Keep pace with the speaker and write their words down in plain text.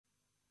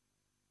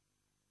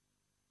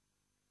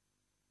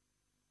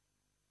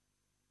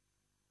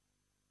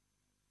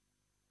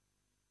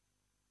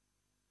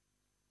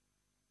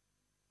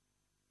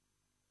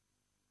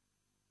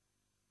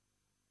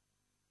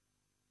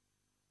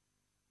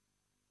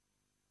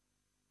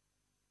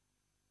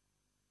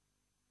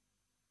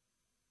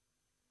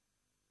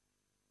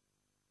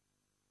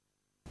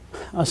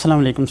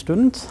Assalamu alaikum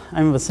students,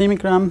 I am Waseem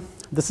Ikram.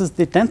 This is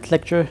the 10th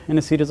lecture in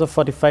a series of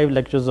 45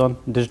 lectures on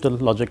digital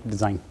logic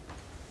design.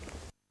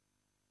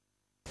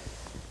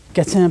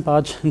 कैसे हैं आप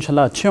आज?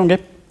 इंशाल्लाह अच्छे होंगे।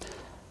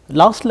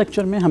 लास्ट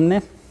लेक्चर में हमने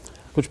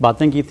कुछ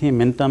बातें की थी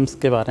मिन टर्म्स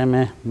के बारे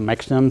में,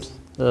 मैक्स टर्म्स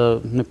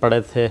में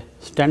पढ़े थे,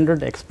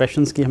 स्टैंडर्ड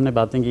एक्सप्रेशंस की हमने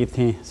बातें की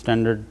थी,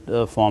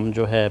 स्टैंडर्ड फॉर्म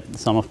जो है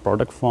सम ऑफ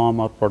प्रोडक्ट फॉर्म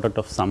और प्रोडक्ट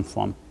ऑफ सम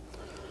फॉर्म।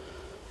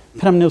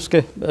 फिर हमने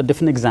उसके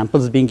डिफरेंट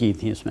एग्जांपल्स भी की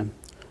थी उसमें।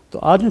 तो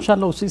आज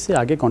इंशाल्लाह उसी से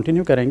आगे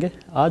कंटिन्यू करेंगे।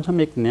 आज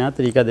हम एक नया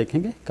तरीका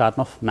देखेंगे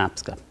कार्नोफ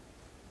मैप्स का।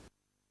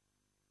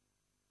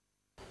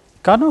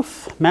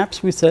 Karnaugh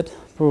maps we said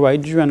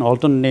provide you an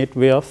alternate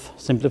way of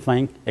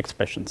simplifying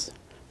expressions.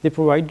 They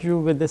provide you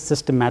with a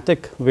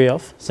systematic way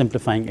of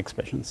simplifying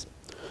expressions.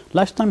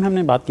 Last time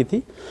हमने बात की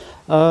थी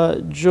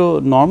जो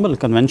नॉर्मल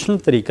कन्वेंशनल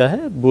तरीका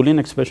है बूलियन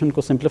एक्सप्रेशन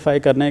को सिंप्लीफाई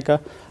करने का,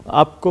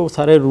 आपको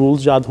सारे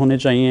रूल्स याद होने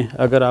चाहिए।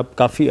 अगर आप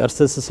काफ़ी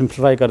अरसे से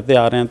सिंप्लीफाई करते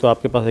आ रहे हैं तो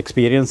आपके पास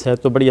एक्सपीरियंस है,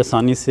 तो बड़ी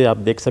आसानी से आप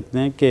देख सकते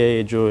हैं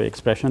कि जो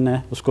एक्सप्रेशन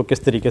है उसको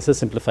किस तरीके से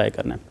सिंप्लीफाई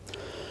करना है।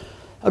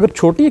 अगर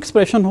छोटी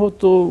एक्सप्रेशन हो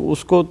तो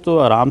उसको तो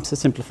आराम से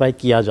सिंप्लीफाई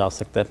किया जा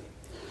सकता है,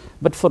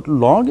 बट फॉर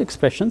लॉन्ग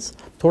एक्सप्रेशंस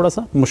थोड़ा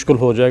सा मुश्किल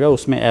हो जाएगा,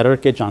 उसमें एरर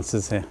के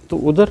चांसेस हैं, तो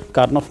उधर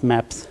कार्नोफ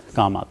मैप्स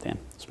काम आते हैं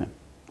उसमें।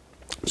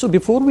 So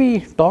before we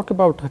talk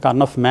about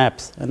Karnoff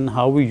maps and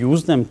how we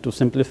use them to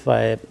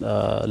simplify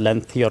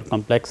lengthy or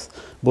complex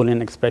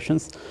Boolean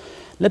expressions,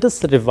 let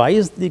us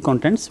revise the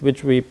contents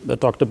which we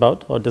talked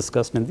about or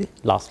discussed in the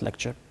last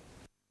lecture.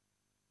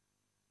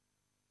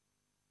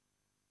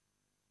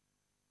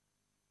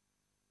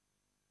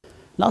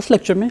 Last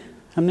lecture में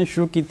हमने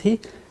शुरू की थी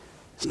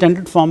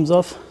standard forms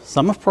of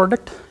sum of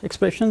product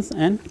expressions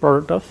and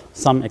product of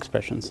sum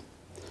expressions.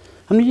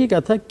 हमने ये कहा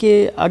था कि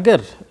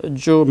अगर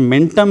जो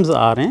मिन टर्म्स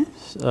आ रहे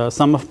हैं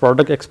सम ऑफ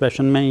प्रोडक्ट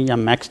एक्सप्रेशन में या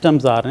मैक्स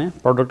टर्म्स आ रहे हैं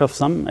प्रोडक्ट ऑफ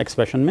सम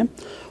एक्सप्रेशन में,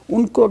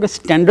 उनको अगर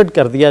स्टैंडर्ड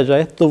कर दिया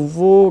जाए तो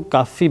वो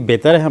काफ़ी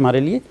बेहतर है हमारे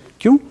लिए।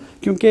 क्यों?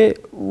 क्योंकि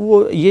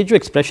वो ये जो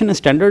एक्सप्रेशन है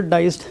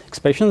स्टैंडर्डाइज्ड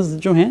एक्सप्रेशंस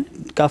जो हैं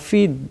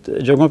काफ़ी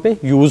जगहों पे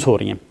यूज़ हो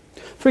रही हैं।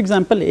 फॉर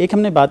एग्ज़ाम्पल एक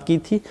हमने बात की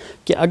थी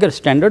कि अगर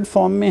स्टैंडर्ड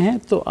फॉर्म में है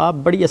तो आप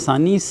बड़ी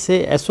आसानी से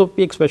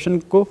एसओपी एक्सप्रेशन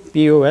को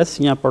पीओएस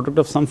या प्रोडक्ट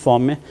ऑफ सम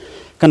फॉर्म में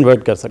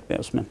कन्वर्ट कर सकते हैं।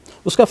 उसमें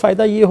उसका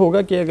फ़ायदा ये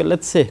होगा कि अगर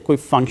लेट्स से कोई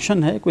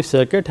फंक्शन है, कोई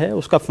सर्किट है,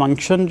 उसका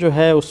फंक्शन जो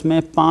है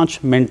उसमें 5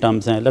 मिन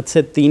टर्म्स हैं, लेट्स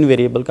से 3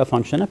 वेरिएबल का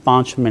फंक्शन है,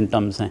 5 मिन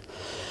टर्म्स हैं,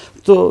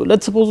 तो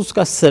लेट्स सपोज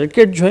उसका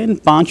सर्किट जो है इन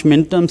 5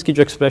 मिन टर्म्स की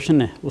जो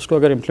एक्सप्रेशन है उसको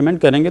अगर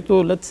इम्प्लीमेंट करेंगे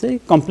तो लेट्स से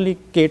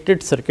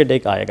कॉम्प्लिकेटेड सर्किट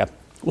एक आएगा।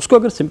 उसको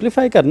अगर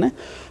सिंप्लीफाई करना है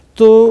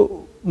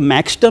तो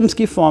मैक्स टर्म्स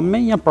की फॉर्म में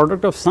या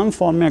प्रोडक्ट ऑफ सम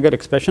फॉर्म में अगर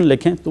एक्सप्रेशन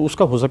लिखें तो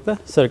उसका हो सकता है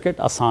सर्किट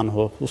आसान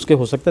हो, उसके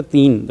हो सकता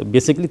है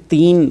बेसिकली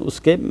तीन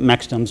उसके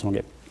मैक्स टर्म्स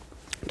होंगे।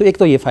 तो एक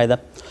तो ये फ़ायदा।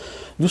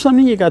 दूसरा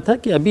हमने ये कहा था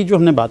कि अभी जो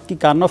हमने बात की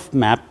कार्नोफ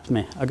मैप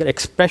में अगर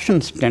एक्सप्रेशन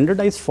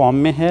स्टैंडर्डाइज फॉर्म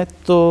में है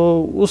तो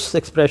उस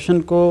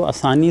एक्सप्रेशन को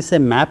आसानी से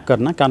मैप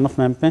करना कार्नोफ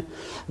मैप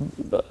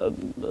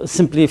में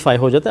सिंप्लीफाई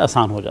हो जाता है,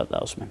 आसान हो जाता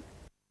है उसमें।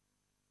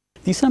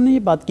 तीसरा हमने ये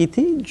बात की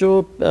थी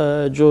जो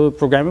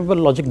प्रोग्रामेबल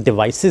लॉजिक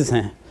डिवाइसेस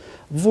हैं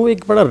वो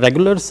एक बड़ा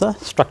रेगुलर सा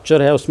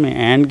स्ट्रक्चर है, उसमें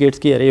एंड गेट्स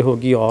की अरे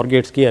होगी और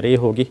गेट्स की अरे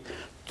होगी।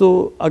 तो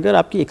अगर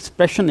आपकी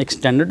एक्सप्रेशन एक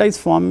स्टैंडर्डाइज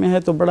फॉर्म में है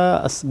तो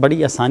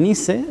बड़ी आसानी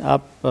से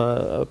आप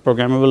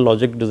प्रोग्रामेबल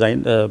लॉजिक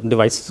डिज़ाइन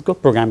डिवाइसेस को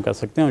प्रोग्राम कर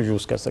सकते हैं और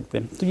यूज़ कर सकते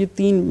हैं। तो ये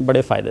 3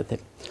 बड़े फ़ायदे थे।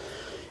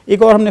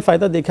 एक और हमने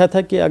फ़ायदा देखा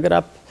था कि अगर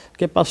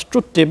आपके पास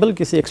ट्रुथ टेबल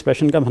किसी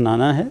एक्सप्रेशन का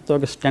बनाना है तो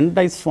अगर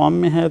स्टैंडर्डाइज फॉर्म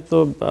में है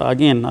तो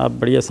अगेन आप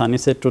बड़ी आसानी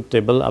से ट्रुथ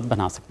टेबल आप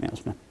बना सकते हैं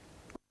उसमें।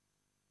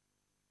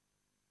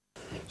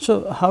 So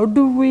how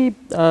do we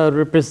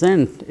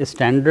represent a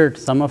standard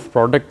sum of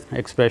product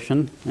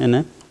expression in a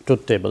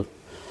truth table?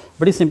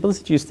 बड़ी सिंपल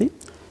सी चीज़ थी।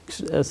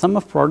 सम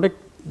ऑफ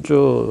प्रोडक्ट जो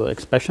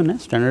एक्सप्रेशन है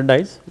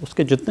स्टैंडर्डाइज,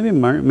 उसके जितने भी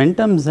मिन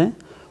टर्म्स हैं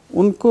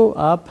उनको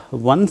आप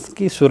वंस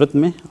की सूरत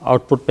में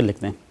आउटपुट पे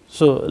लिखते हैं।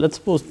 सो लेट्स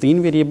सपोज 3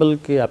 वेरिएबल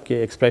के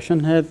आपके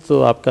एक्सप्रेशन है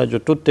तो आपका जो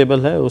ट्रुथ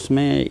टेबल है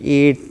उसमें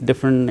 8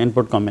 डिफरेंट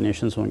इनपुट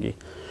कॉम्बिनेशंस होंगी।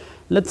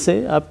 लेट्स से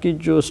आपकी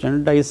जो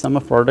standardise some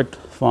of product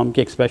form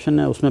की एक्सप्रेशन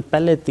है उसमें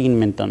पहले 3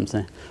 मिन टर्म्स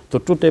हैं, तो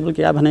ट्रुथ टेबल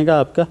क्या बनेगा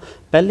आपका,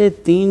 पहले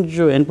 3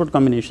 जो इनपुट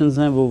कॉम्बिनेशंस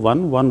हैं वो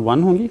 1 1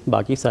 1 होंगी,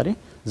 बाकी सारे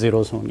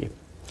ज़ीरोज़ होंगी।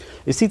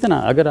 इसी तरह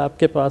अगर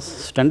आपके पास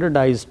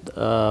standardised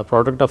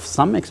product of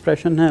some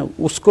expression है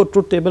उसको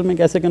ट्रुथ टेबल में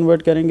कैसे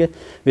कन्वर्ट करेंगे,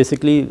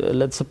 बेसिकली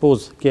लेट्स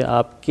सपोज कि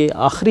आपके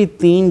आखिरी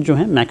 3 जो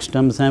हैं मैक्स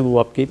टर्म्स हैं वो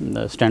आपकी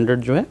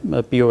स्टैंडर्ड जो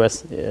है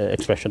पीओएस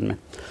एक्सप्रेशन में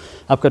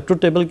आपका ट्रुथ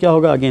टेबल क्या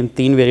होगा, अगेन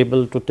 3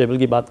 वेरिएबल ट्रुथ टेबल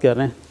की बात कर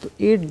रहे हैं तो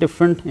 8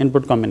 डिफरेंट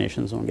इनपुट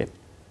कॉम्बिनेशंस होंगे।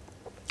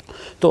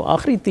 तो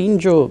आखिरी 3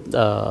 जो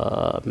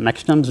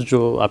मैक्स टर्म्स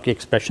जो आपके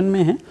एक्सप्रेशन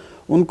में हैं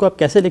उनको आप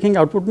कैसे लिखेंगे,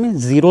 आउटपुट में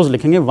ज़ीरोज़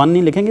लिखेंगे, 1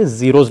 नहीं लिखेंगे,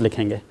 ज़ीरोज़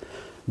लिखेंगे।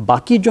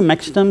 बाकी जो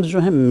मैक्स टर्म्स जो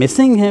हैं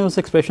मिसिंग हैं उस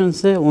एक्सप्रेशन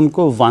से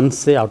उनको 1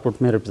 से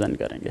आउटपुट में रिप्रेजेंट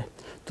करेंगे।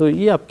 तो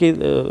ये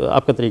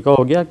आपका तरीका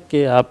हो गया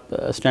कि आप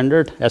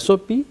standard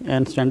SOP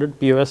and standard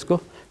POS को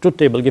ट्रुथ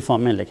टेबल की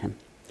फॉर्म में लिखें।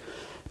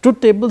 ट्रुथ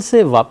टेबल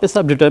से वापस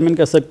आप डिटरमिन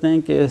कर सकते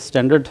हैं कि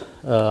स्टैंडर्ड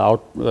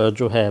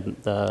जो है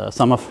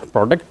सम ऑफ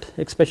प्रोडक्ट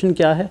एक्सप्रेशन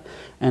क्या है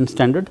and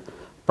standard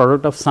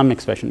product of some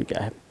expression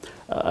क्या है।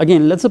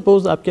 अगेन लेट्स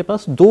सपोज आपके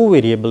पास दो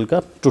वेरिएबल का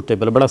ट्रुथ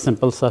टेबल, बड़ा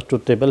सिंपल सा ट्रुथ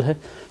टेबल है,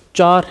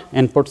 4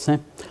 इनपुट्स हैं,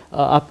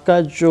 आपका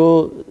जो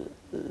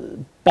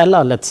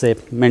पहला लेट्स से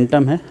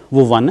मिनटर्म है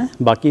वो 1 है,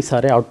 बाकी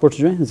सारे आउटपुट्स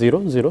जो हैं 0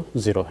 0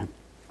 0 हैं।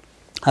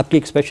 आपकी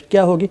एक्सप्रेशन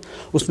क्या होगी,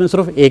 उसमें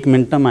सिर्फ एक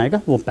मिनटर्म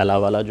आएगा, वो पहला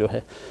वाला जो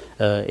है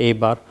ए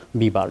बार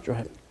बी बार जो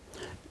है।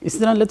 इसी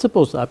तरह लेट्स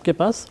सपोज आपके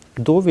पास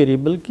दो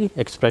वेरिएबल की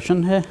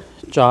एक्सप्रेशन है,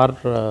 4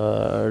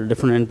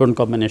 डिफरेंट इनपुट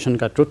कॉम्बिनेशन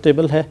का ट्रुथ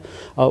टेबल है,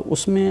 और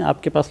उसमें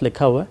आपके पास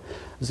लिखा हुआ है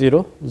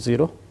 0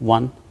 0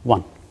 1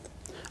 1।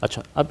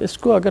 अच्छा, अब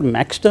इसको अगर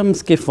मैक्स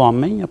टर्म्स के फॉर्म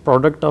में या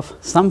प्रोडक्ट ऑफ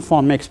सम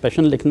फॉर्म में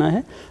एक्सप्रेशन लिखना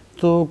है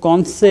तो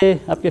कौन से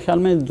आपके ख्याल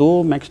में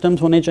दो मैक्स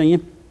टर्म्स होने चाहिए?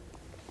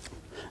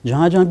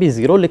 जहाँ जहाँ भी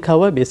 0 लिखा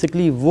हुआ है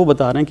बेसिकली वो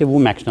बता रहे हैं कि वो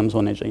मैक्स टर्म्स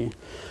होने चाहिए।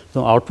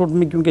 तो आउटपुट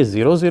में क्योंकि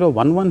 0 0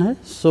 1 1 है,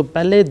 सो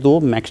पहले दो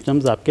मैक्स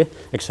टर्म्स आपके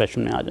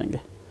एक्सप्रेशन में आ जाएंगे।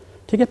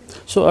 ठीक है,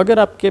 सो अगर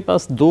आपके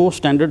पास दो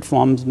स्टैंडर्ड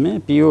फॉर्म्स में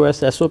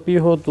POS SOP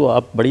हो तो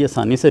आप बड़ी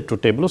आसानी से ट्रुथ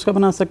टेबल उसका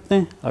बना सकते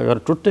हैं। अगर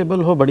ट्रुथ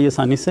टेबल हो बड़ी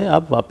आसानी से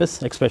आप वापस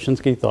एक्सप्रेशन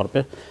के तौर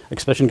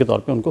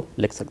पे उनको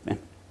लिख सकते हैं।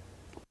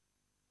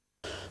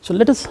 So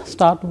let us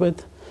start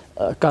with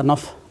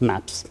Karnaugh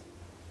maps.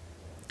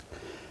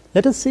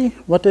 Let us see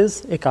what is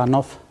a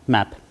Karnaugh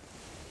map.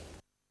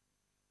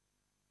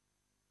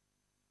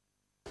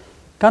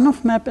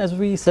 Karnaugh map, as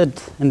we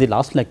said in the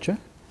last lecture,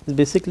 is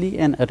basically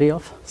an array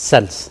of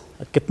cells.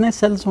 कितने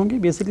cells होंगे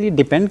basically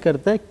depend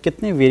करता है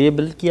कितने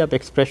variable की आप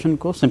expression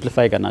को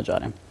simplify करना चाह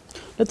रहे हैं।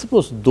 Let's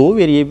suppose दो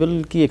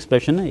variable की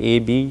expression है A,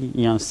 B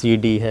या C,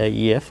 D है,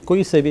 E, F,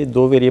 कोई से भी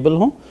दो variable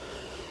हों,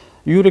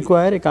 you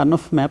require a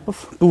Karnaugh map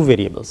of two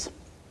variables.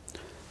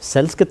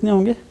 Sales कितने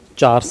होंगे?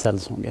 4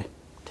 सेल्स होंगे।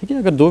 ठीक है,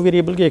 अगर दो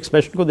वेरिएबल के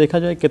एक्सप्रेशन को देखा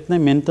जाए कितने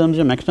मिन टर्म्स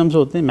या मैक्स टर्म्स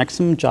होते हैं,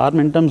 मैक्सिमम 4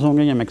 मिन टर्म्स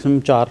होंगे या मैक्सिमम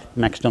 4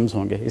 मैक्स टर्म्स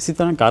होंगे। इसी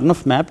तरह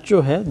कार्नफ मैप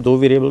जो है दो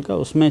वेरिएबल का,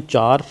 उसमें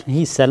 4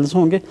 ही सेल्स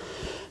होंगे।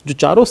 जो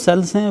चारों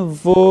सेल्स हैं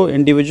वो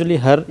इंडिविजुअली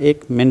हर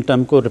एक मिन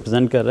टर्म को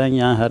रिप्रेजेंट कर रहे हैं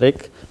या हर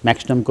एक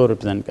मैक्स टर्म को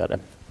रिप्रेजेंट कर रहे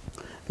हैं।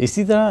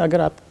 इसी तरह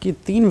अगर आपकी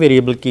 3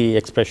 वेरिएबल की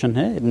एक्सप्रेशन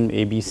है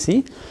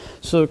ABC,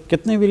 सो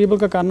कितने वेरिएबल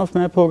का कार्नफ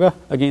मैप होगा?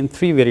 अगेन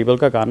 3 वेरिएबल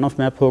का कार्नफ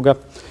मैप होगा।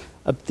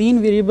 अब 3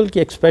 वेरिएबल की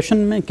एक्सप्रेशन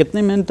में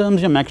कितने मिन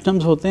टर्म्स या मैक्स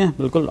टर्म्स होते हैं?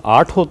 बिल्कुल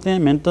 8 होते हैं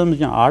मिन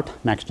टर्म्स या 8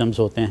 मैक्स टर्म्स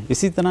होते हैं।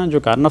 इसी तरह जो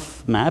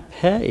कार्नफ मैप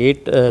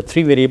है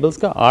 3 वेरिएबल्स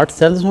का 8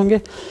 सेल्स होंगे,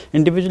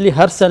 इंडिविजुअली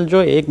हर सेल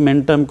जो एक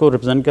मिन टर्म को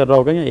रिप्रेजेंट कर रहा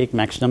होगा या एक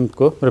मैक्स टर्म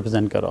को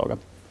रिप्रेजेंट कर रहा होगा।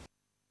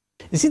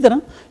 इसी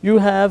तरह you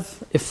have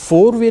a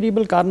 4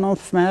 variable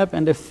कार्नफ map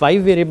and A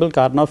 5 variable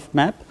कार्नफ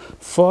map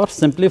for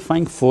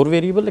simplifying 4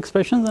 variable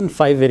expressions and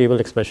 5 variable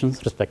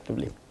expressions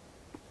respectively.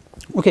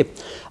 Okay,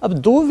 अब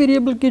दो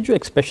वेरिएबल की जो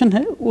एक्सप्रेशन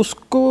है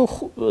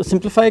उसको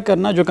सिंप्लीफाई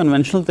करना जो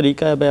कन्वेंशनल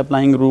तरीका है बाय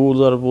अप्लाइंग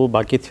रूल्स और वो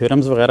बाकी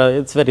थ्योरम्स वगैरह,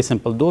 इट्स वेरी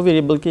सिंपल। दो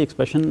वेरिएबल की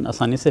एक्सप्रेशन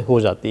आसानी से हो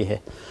जाती है।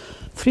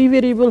 3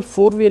 वेरिएबल,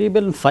 4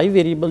 वेरिएबल, 5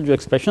 वेरिएबल जो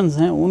एक्सप्रेशंस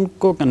हैं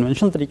उनको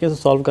कन्वेंशनल तरीके से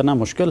सॉल्व करना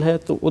मुश्किल है,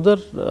 तो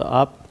उधर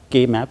आप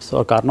के मैप्स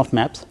और कार्नफ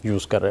मैप्स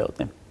यूज़ कर रहे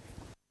होते हैं।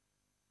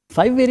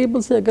 5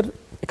 वेरिएबल से अगर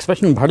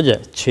एक्सप्रेशन बढ़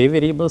जाए, 6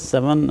 variables,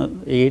 7,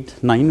 8,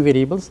 9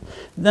 variables,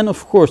 then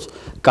of course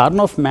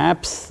कार्नफ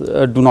maps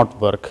do not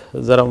work.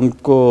 ज़रा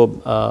उनको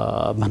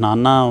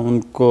बनाना,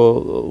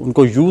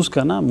 उनको यूज़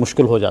करना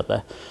मुश्किल हो जाता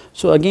है।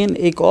 सो अगेन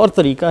एक और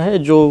तरीका है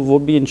जो वो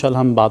भी इंशाल्लाह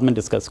हम बाद में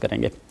डिस्कस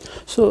करेंगे।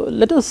 So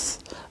let us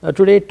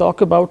today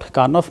talk about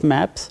कार्नफ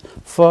maps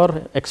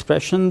for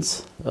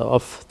expressions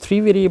of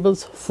 3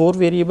 variables, 4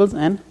 variables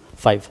and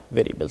 5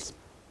 variables.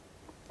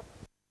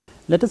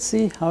 Let us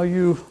see how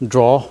you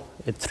draw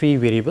a 3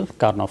 variable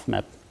कार्नफ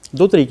map.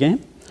 दो तरीके हैं।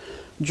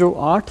 जो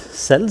 8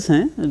 सेल्स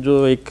हैं जो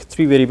एक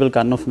 3 वेरिएबल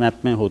कार्नफ मैप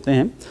में होते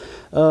हैं,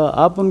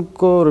 आप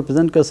उनको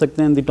रिप्रेजेंट कर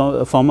सकते हैं in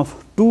the form of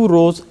 2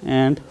 rose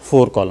and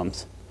 4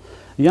 columns.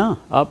 या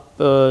आप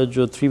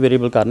जो 3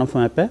 वेरिएबल कार्नफ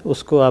मैप है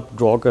उसको आप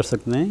ड्रॉ कर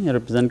सकते हैं या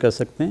रिप्रेजेंट कर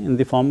सकते हैं in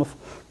the form of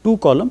 2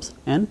 columns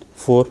and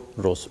 4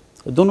 रोज।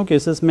 दोनों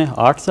केसेस में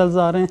 8 सेल्स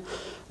आ रहे हैं,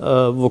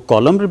 वो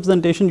कॉलम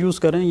रिप्रेजेंटेशन यूज़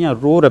करें या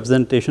रो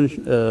रिप्रेजेंटेशन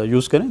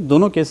यूज़ करें,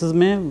 दोनों केसेस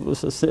में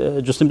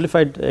जो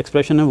सिंप्लीफाइड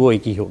एक्सप्रेशन है वो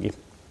एक ही होगी।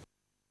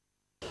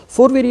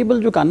 4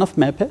 वेरिएबल जो कार्नफ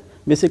मैप है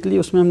बेसिकली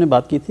उसमें हमने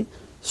बात की थी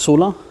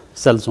 16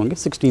 सेल्स होंगे,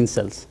 16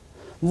 सेल्स।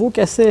 वो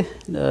कैसे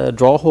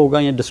ड्रॉ होगा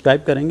या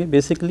डिस्क्राइब करेंगे?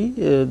 Basically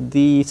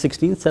the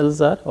 16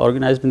 sales are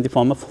organised in the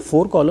form of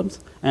 4 columns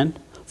and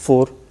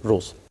 4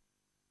 rose.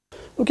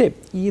 Okay,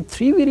 ये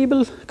 3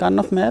 वेरिएबल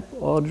कार्नफ मैप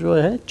और जो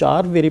है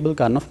 4 वेरिएबल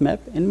कार्नफ मैप,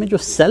 इनमें जो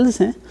सेल्स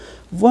हैं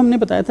वो हमने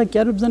बताया था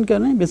क्या रिप्रेजेंट कर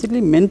रहे हैं?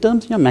 बेसिकली मिन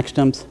टर्म्स या मैक्स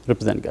टर्म्स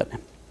रिप्रेजेंट कर रहे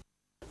हैं।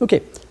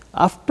 Okay,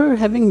 after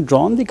having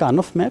drawn the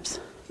कार्नफ maps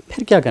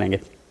फिर क्या करेंगे?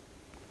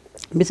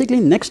 बेसिकली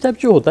नेक्स्ट स्टेप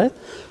जो होता है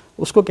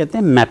उसको कहते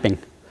हैं mapping.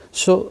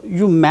 So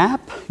you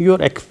map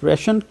your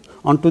expression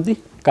on to the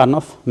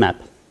कार्नफ map.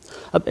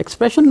 अब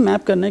एक्सप्रेशन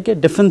मैप करने के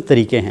डिफरेंट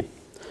तरीके हैं।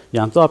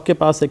 यहाँ तो आपके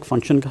पास एक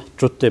फंक्शन का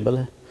ट्रुथ टेबल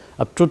है,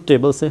 अब ट्रुथ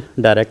टेबल से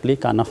डायरेक्टली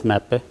कार्नफ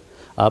मैप पे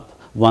आप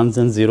 1s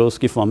एंड 0s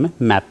की फॉर्म में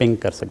मैपिंग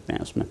कर सकते हैं।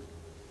 उसमें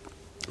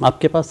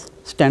आपके पास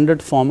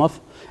standard form of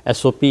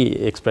SOP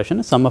expression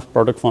है, सम ऑफ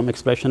प्रोडक्ट फॉर्म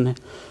एक्सप्रेशन है,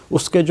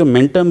 उसके जो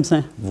मिन टर्म्स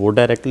हैं वो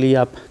डायरेक्टली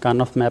आप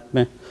कार्नफ मैप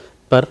में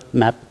पर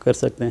मैप कर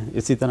सकते हैं।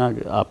 इसी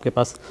तरह आपके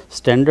पास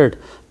standard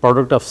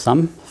product of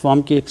some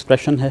form की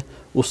एक्सप्रेशन है,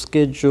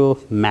 उसके जो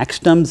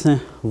मैक्स टर्म्स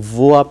हैं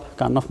वो आप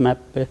काइंड ऑफ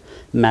मैप पे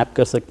मैप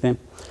कर सकते हैं।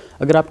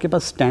 अगर आपके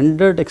पास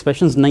स्टैंडर्ड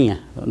एक्सप्रेशंस नहीं है,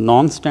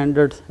 नॉन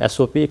स्टैंडर्ड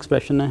एसओपी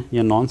एक्सप्रेशन है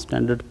या non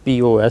standard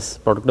POS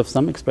product of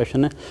some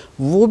expression है,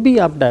 वो भी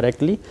आप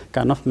डायरेक्टली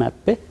काइंड ऑफ मैप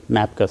पे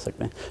मैप कर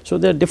सकते हैं। So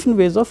there are different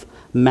ways of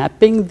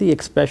mapping the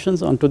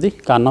expressions on to the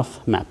kind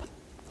of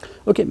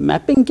map. Okay,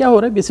 mapping क्या हो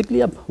रहा है,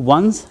 बेसिकली आप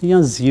वंस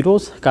या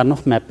ज़ीरोज़ काइंड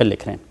ऑफ मैप पे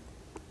लिख रहे हैं।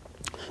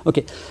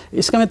 ओके,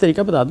 इसका मैं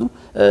तरीका बता दूं।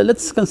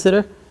 Let's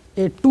consider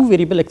a 2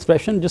 variable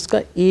expression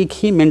जिसका एक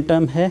ही मिन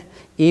टर्म है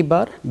a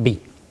बार b।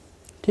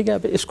 ठीक है,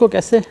 अब इसको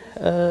कैसे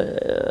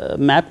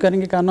मैप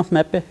करेंगे काइंड ऑफ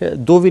मैप पे?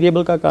 2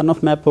 वेरिएबल का काइंड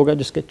ऑफ मैप होगा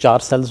जिसके 4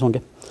 सेल्स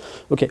होंगे।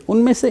 ओके,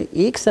 उनमें से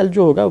एक सेल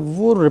जो होगा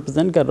वो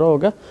रिप्रेजेंट कर रहा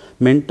होगा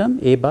min term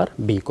a bar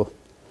b को।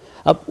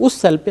 अब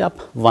उस सेल पे आप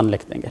 1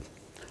 लिख देंगे,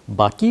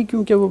 बाकी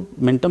क्योंकि वो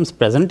मिन टर्म्स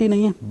प्रेजेंट ही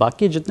नहीं है,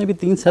 बाकी जितने भी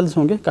 3 सेल्स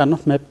होंगे काइंड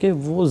ऑफ मैप के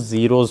वो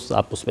ज़ीरोज़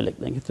आप उस पर लिख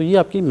देंगे। तो ये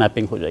आपकी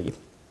मैपिंग हो जाएगी।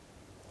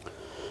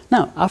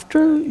 Now after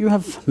you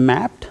have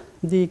mapped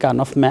the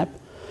kind of map,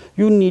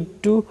 you need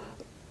to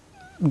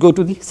go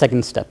to the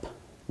second step.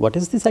 What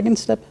is the second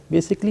step?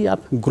 Basically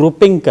आप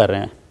ग्रुपिंग कर रहे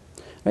हैं,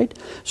 right?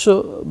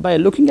 So by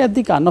looking at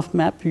the kind of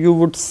map you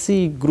would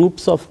see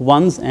groups of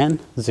once and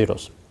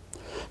zeros.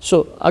 सो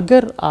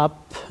अगर आप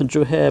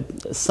जो है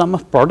सम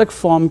of product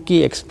form की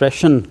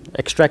expression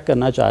extract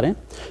करना चाह रहे हैं,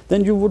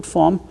 then you would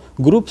form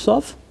groups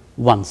of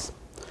once.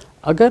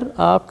 अगर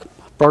आप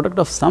प्रोडक्ट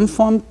ऑफ सम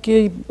फॉर्म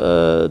के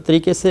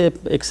तरीके से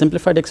एक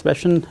सिंप्लीफाइड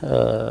एक्सप्रेशन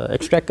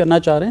एक्सट्रैक्ट करना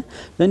चाह रहे हैं,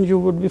 then you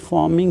would be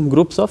forming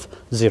groups of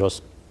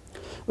zeros.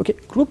 Okay,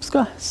 groups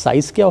का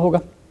साइज़ क्या होगा?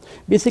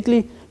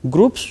 बेसिकली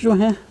ग्रुप्स जो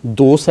हैं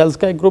 2 सेल्स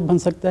का एक ग्रुप बन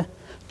सकता है,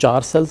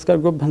 4 सेल्स का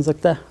ग्रुप बन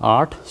सकता है,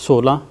 8,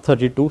 16,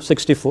 32,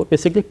 64,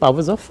 basically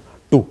powers of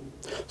 2।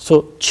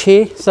 So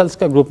 6 sales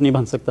का ग्रुप नहीं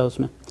बन सकता,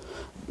 उसमें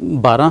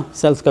 12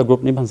 सेल्स का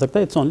ग्रुप नहीं बन सकता,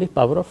 इट्स ओनली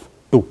पावर ऑफ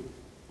 2।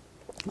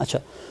 अच्छा,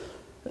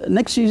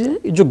 नेक्स्ट चीज़ है,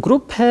 जो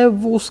ग्रुप है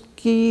वो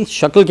उसकी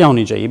शक्ल क्या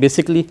होनी चाहिए?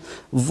 बेसिकली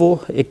वो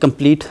एक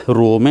कंप्लीट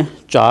रो में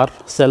 4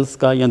 सेल्स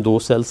का या 2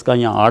 सेल्स का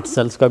या 8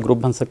 सेल्स का ग्रुप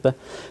बन सकता है,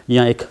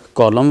 या एक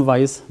कॉलम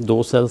वाइज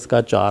 2 सेल्स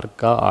का, 4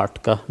 का, 8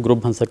 का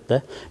ग्रुप बन सकता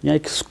है, या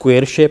एक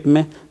स्क्वायर शेप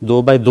में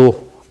 2 बाय 2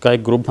 का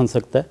एक ग्रुप बन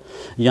सकता है,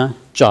 या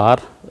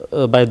 4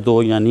 बाय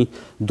 2 यानी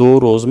 2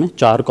 रोज़ में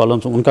 4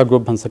 कॉलम्स उनका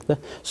ग्रुप बन सकता है।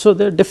 So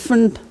there are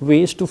different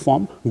ways to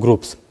form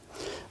groups.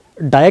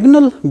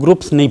 Diagonal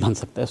groups नहीं बन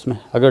सकता इसमें।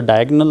 अगर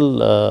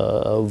डायगोनल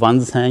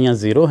वंस हैं या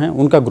ज़ीरो हैं,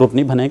 उनका ग्रुप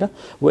नहीं बनेगा,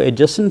 वो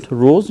एडजेसेंट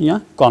रोज़ या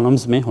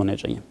कॉलम्स में होने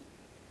चाहिए।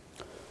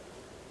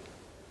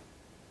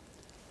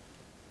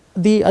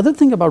 The other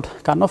thing about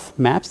kind of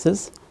maps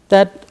is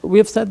that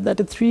we have said that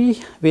a 3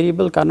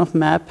 variable kind of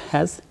map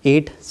has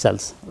 8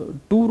 cells,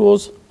 2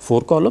 rows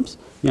 4 columns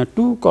या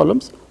 2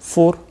 columns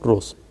 4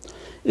 rows।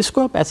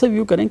 इसको आप ऐसे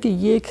व्यू करें कि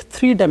ये एक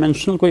 3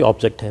 डायमेंशनल कोई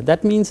ऑब्जेक्ट है।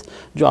 दैट मीन्स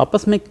जो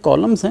आपस में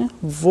कॉलम्स हैं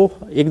वो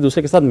एक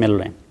दूसरे के साथ मिल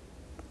रहे हैं।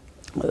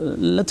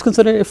 Let's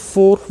consider a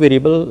 4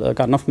 variable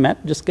kind of map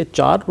जिसके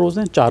 4 रोज़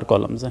हैं, 4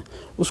 कॉलम्स हैं।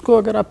 उसको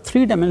अगर आप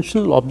 3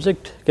 डायमेंशनल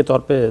ऑब्जेक्ट के तौर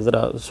पे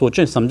ज़रा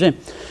सोचें समझें,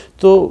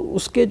 तो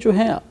उसके जो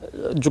है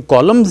जो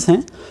कॉलम्स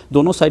हैं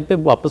दोनों साइड पे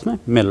वो आपस में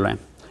मिल रहे हैं।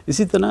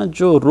 इसी तरह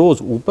जो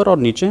रोज़ ऊपर और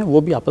नीचे हैं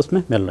वो भी आपस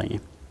में मिल रही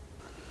हैं।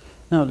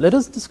 Now let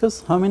us discuss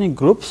how many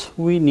groups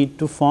we need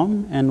to form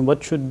and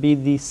what should be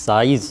the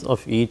size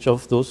of each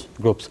of those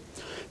groups.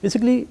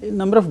 Basically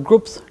number of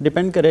groups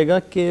depend करेगा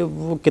कि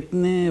वो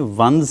कितने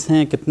वंस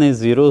हैं, कितने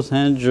ज़ीरोज़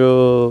हैं जो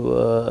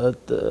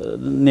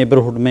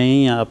नेबरहुड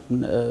में या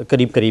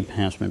करीब करीब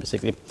हैं उसमें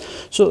basically.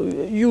 So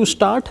you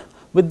start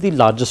with the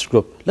largest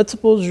group. Let's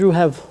suppose you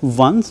have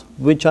ones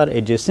which are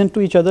adjacent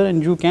to each other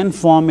and you can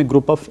form a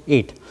group of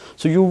 8.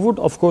 So you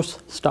would of course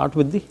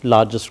start with the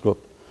largest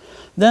group.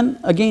 Then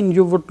again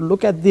you would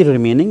look at the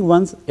remaining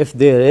ones. If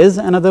there is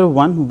another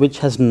one which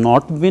has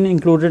not been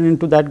included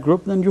into that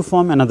group, then you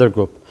form another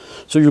group.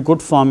 So you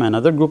could form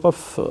another group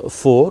of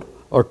 4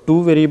 or 2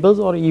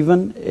 variables or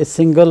even a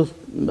single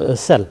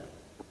cell.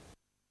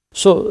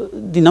 So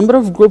the number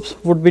of groups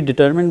would be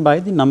determined by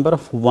the number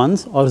of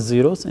ones or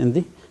zeros in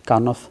the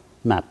kind of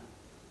map.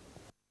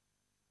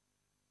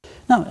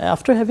 Now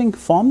after having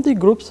formed the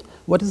groups,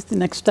 what is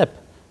the next step?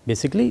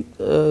 Basically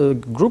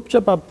group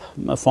जब आप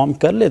form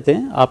कर लेते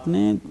हैं,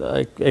 आपने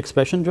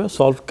expression जो है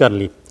solve कर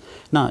ली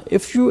ना।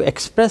 If you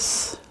express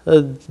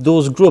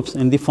those groups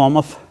in the form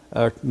of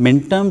मिन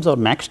टर्म्स और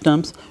max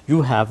terms,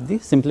 you have the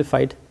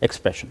simplified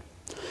expression.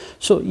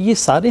 सो ये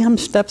सारे हम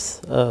स्टेप्स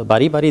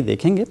बारी बारी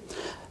देखेंगे।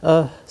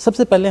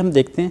 सबसे पहले हम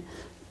देखते हैं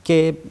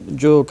कि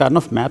जो काइंड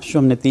ऑफ मैप्स जो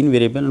हमने 3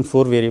 variable and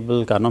 4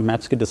 variable kind of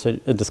maps की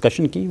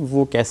डिस्कशन की,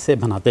 वो कैसे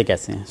बनाते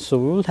कैसे हैं। So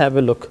we will have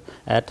a look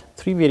at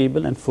 3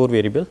 variable and 4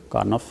 variable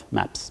kind of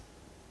maps.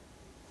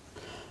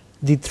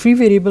 The 3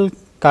 variable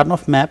kind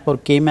of map or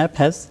K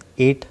map has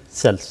 8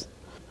 cells.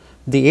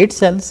 The 8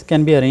 cells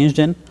can be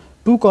arranged in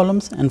 2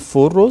 columns and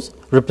 4 rows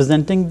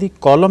representing the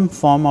column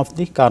form of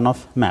the kind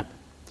of map.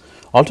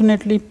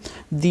 Alternately,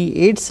 the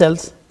 8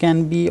 cells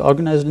can be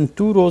organized in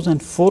 2 rows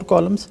and 4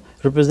 columns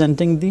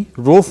representing the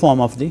row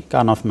form of the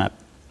Karnaugh map.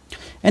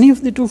 Any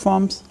of the two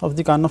forms of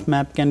the Karnaugh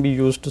map can be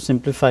used to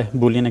simplify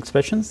Boolean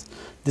expressions.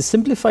 The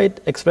simplified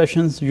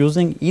expressions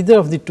using either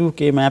of the two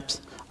K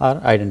maps are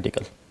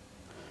identical.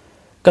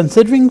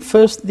 Considering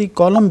first the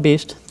column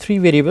based 3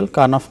 variable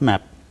Karnaugh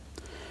map,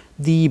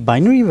 the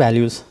binary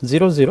values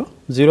 0 0,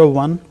 0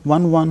 1,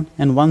 1 1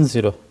 and 1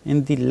 0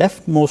 in the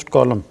leftmost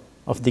column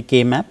of the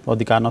K map or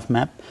the Karnaugh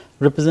map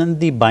represent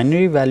the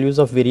binary values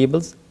of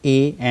variables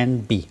A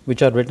and B,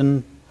 which are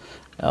written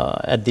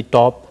at the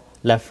top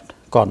left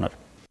corner.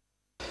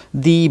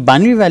 The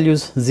binary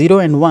values 0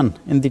 and 1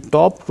 in the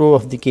top row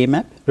of the K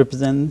map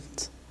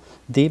represents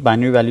the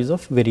binary values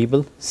of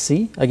variable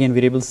C. Again,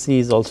 variable C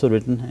is also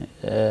written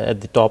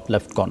at the top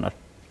left corner.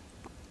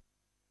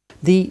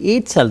 The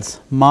 8 cells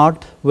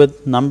marked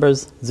with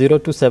numbers 0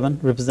 to 7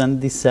 represent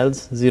the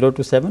cells 0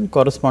 to 7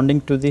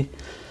 corresponding to the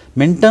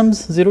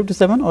minterms 0 to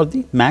 7 or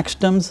the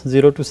maxterms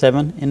 0 to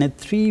 7 in a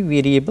 3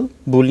 variable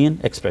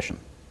Boolean expression.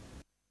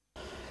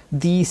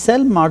 The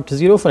cell marked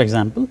 0, for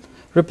example,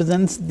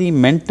 represents the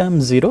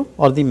minterm 0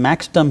 or the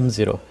maxterm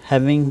 0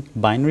 having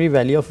binary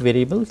value of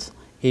variables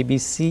A, B,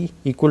 C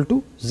equal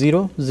to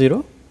 0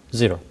 0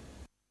 0.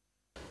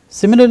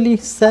 Similarly,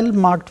 cell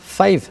marked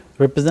 5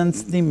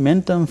 represents the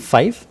minterm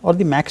 5 or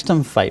the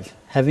maxterm 5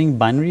 having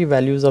binary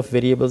values of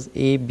variables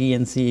A, B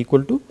and C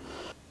equal to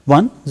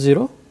 1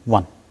 0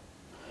 1.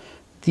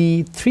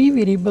 The 3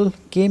 variable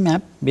K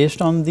map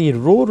based on the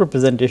row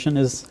representation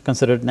is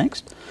considered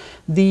next.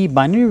 The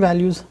binary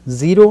values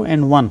 0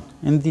 and 1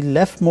 in the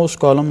leftmost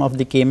column of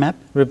the K map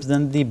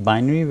represent the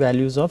binary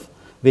values of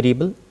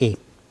variable A.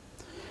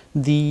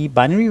 The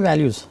binary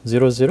values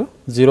 0 0,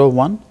 0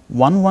 1,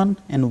 1 1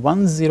 and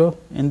 1 0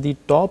 in the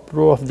top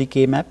row of the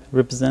K map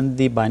represent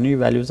the binary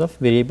values of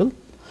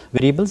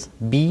variables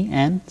B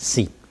and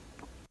C.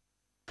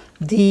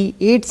 The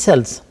 8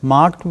 cells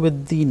marked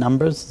with the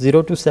numbers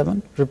 0 to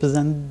 7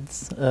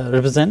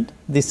 represent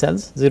the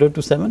cells 0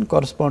 to 7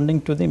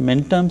 corresponding to the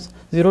minterms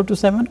 0 to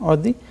 7 or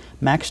the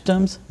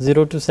maxterms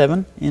 0 to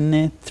 7 in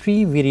a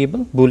 3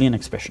 variable Boolean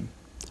expression.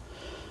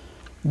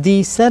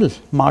 The cell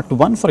marked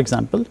 1, for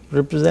example,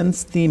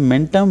 represents the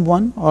minterm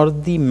 1 or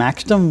the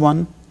maxterm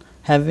 1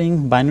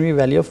 having binary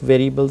value of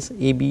variables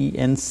A, B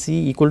and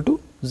C equal to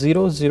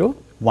 0 0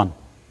 1.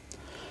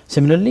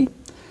 Similarly,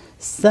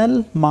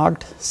 cell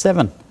marked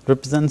 7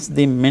 represents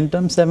the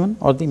minterm 7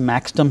 or the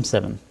maxterm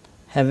 7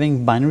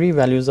 having binary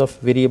values of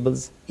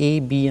variables A,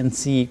 B and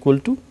C equal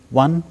to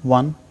 1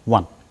 1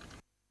 1.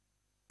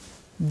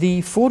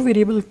 The 4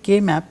 variable K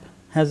map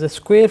has a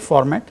square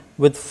format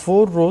with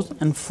 4 rows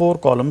and 4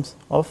 columns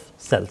of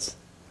cells.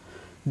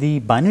 The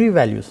binary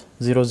values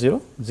 0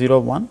 0, 0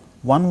 1,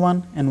 1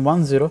 1 and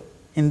 1 0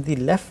 in the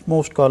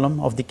leftmost column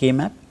of the K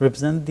map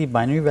represent the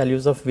binary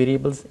values of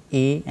variables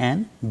A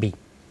and B.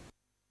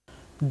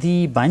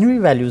 The binary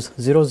values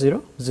 0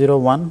 0, 0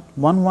 1,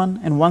 1 1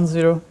 and 1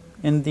 0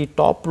 in the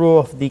top row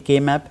of the K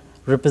map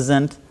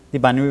represent the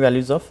binary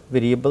values of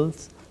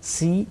variables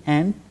C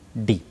and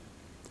D.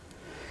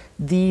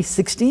 The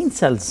 16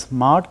 cells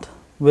marked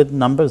with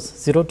numbers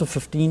 0 to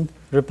 15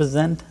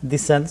 represent the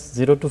cells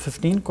 0 to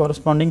 15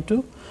 corresponding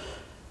to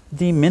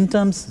the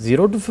minterms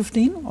 0 to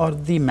 15 or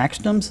the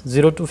maxterms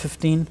 0 to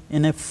 15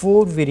 in a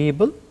 4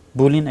 variable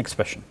Boolean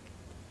expression.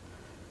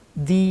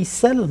 The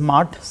cell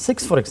marked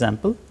 6, for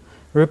example,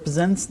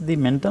 represents the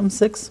minterm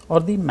 6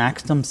 or the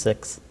maxterm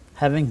 6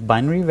 having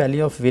binary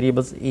value of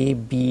variables A,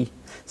 B,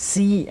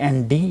 C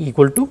and D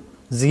equal to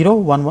 0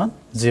 1 1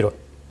 0.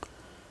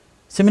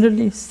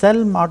 Similarly,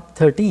 cell marked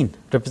 13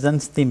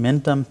 represents the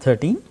minterm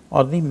 13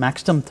 or the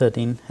maxterm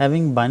 13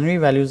 having binary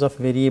values of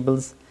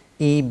variables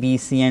A, B,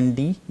 C and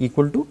D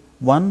equal to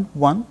 1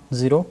 1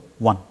 0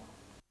 1.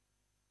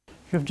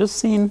 You have just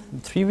seen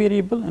 3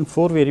 variable and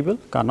 4 variable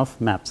Karnaugh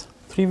maps.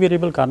 3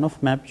 variable Karnaugh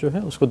map जो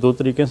है उसको 2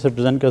 तरीके से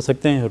represent कर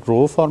सकते हैं,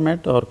 row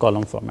format और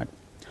column format.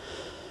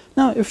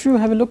 Now, if you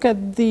have a look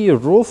at the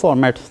row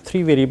format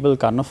 3 variable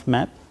Karnaugh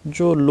map,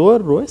 जो lower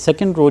row है,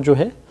 second row जो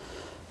है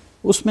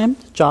उसमें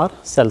 4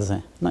 cells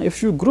हैं. Now,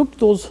 if you group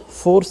those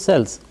 4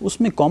 cells,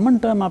 उसमें common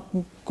term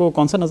आपको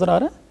कौन सा नज़र आ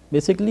रहा है?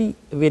 Basically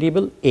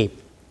variable A.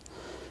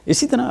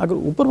 इसी तरह अगर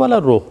ऊपर वाला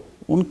row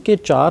उनके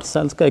 4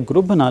 cells का एक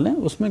group बना लें,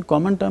 उसमें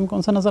common term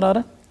कौन सा नज़र आ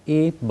रहा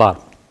है? A bar.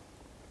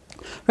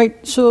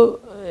 Right. So,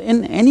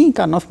 in any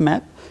Karnaugh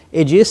map,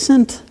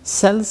 adjacent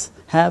cells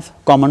have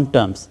common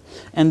terms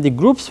and the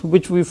groups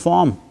which we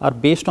form are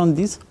based on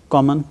these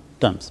common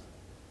terms.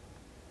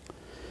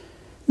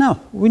 Now,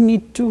 we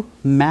need to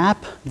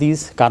map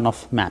these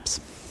Karnaugh maps.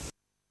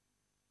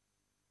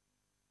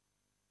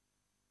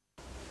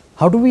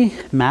 How do we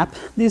map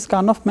these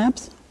Karnaugh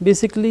maps?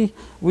 Basically,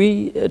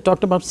 we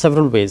talked about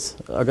several ways.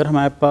 अगर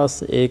हमारे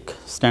पास एक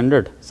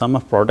standard sum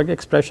of product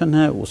expression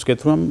है, उसके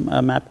through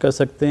हम map कर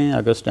सकते हैं.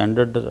 अगर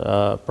standard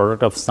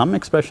product of sum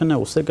expression है,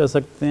 उससे कर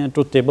सकते हैं.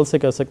 Truth table से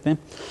कर सकते हैं.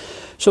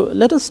 So,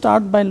 let us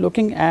start by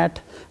looking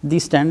at the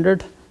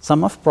standard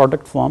sum of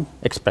product form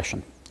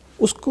expression.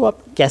 उसको आप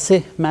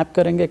कैसे map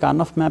करेंगे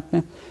Karnaugh map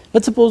में?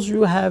 Let's suppose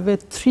you have a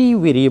 3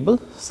 variable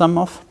sum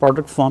of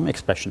product form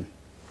expression.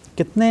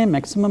 कितने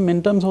मैक्सिमम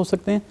मिन टर्म्स हो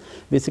सकते हैं?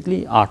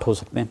 बेसिकली 8 हो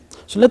सकते हैं.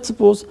 सो लेट्स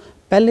सपोज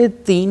पहले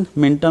 3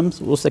 मिन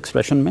टर्म्स उस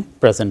एक्सप्रेशन में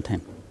प्रेजेंट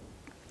हैं.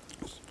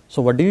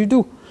 So what do you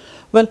do?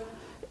 Well,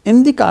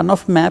 in the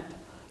Karnaugh map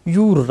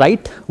you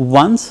write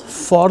ones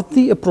for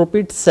the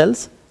appropriate cells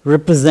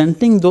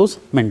representing those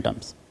min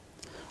terms.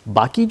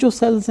 बाकी जो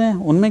cells हैं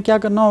उनमें क्या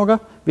करना होगा?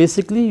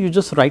 Basically you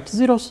just write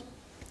zeros.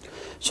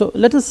 So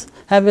let us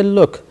have a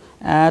look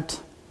at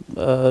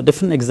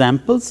different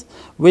examples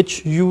which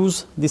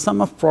use the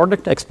sum of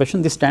product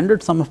expression, the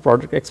standard sum of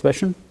product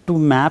expression to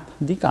map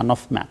the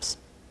Karnaugh maps.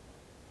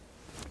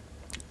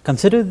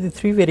 Consider the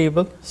 3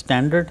 variable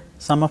standard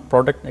sum of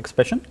product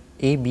expression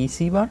a b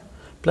c bar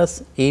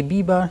plus a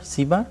b bar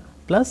c bar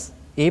plus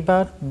a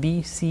bar b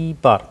c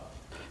bar.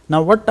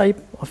 Now what type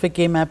of a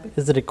K-map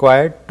is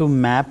required to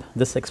map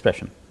this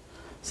expression?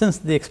 Since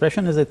the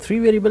expression is a 3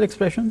 variable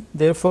expression,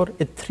 therefore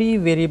a 3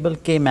 variable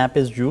K-map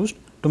is used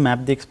to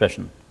map the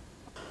expression.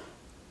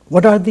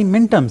 What are the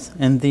min terms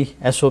in the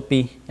SOP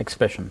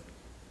expression?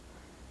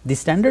 The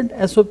standard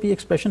SOP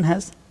expression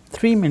has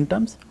 3 min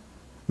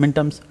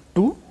terms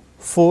 2,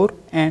 4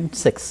 and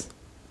 6.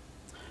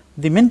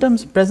 The min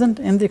terms present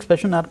in the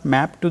expression are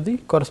mapped to the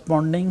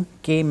corresponding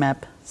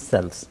K-map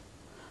cells.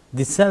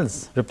 The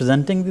cells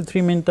representing the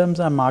 3 min terms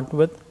are marked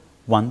with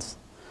 1s,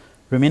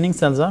 remaining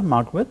cells are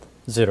marked with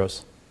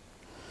 0s.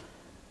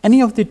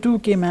 Any of the 2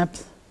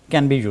 K-maps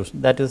can be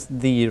used, that is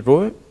the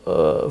row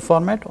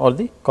format or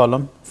the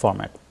column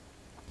format.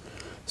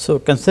 So,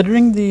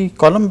 considering the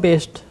column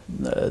based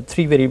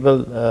 3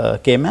 variable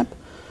K-map,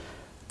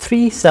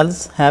 3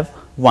 cells have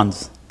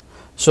 1s.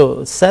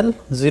 So, cell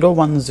 0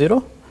 1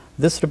 0,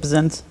 this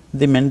represents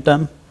the min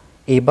term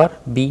a bar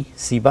b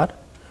c bar.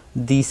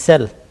 The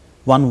cell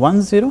 1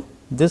 1 0,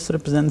 this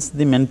represents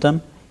the min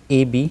term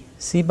a b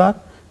c bar,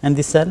 and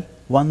the cell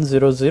 1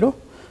 0 0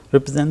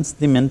 represents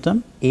the min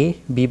term a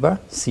b bar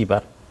c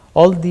bar.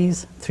 All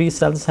these 3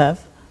 cells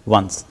have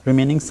 1s,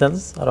 remaining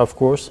cells are of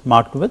course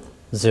marked with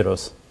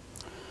zeros.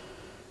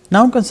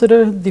 Now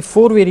consider the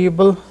 4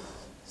 variable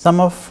sum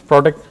of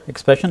product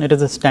expression. It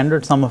is a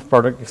standard sum of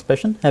product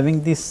expression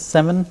having these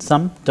 7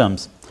 sum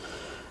terms.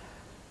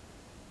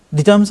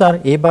 The terms are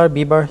a bar,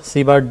 b bar,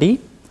 c bar, d.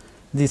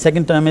 The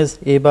second term is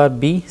a bar,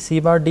 b, c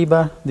bar, d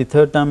bar. The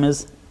third term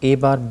is a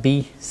bar,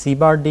 b, c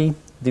bar, d.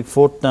 The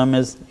fourth term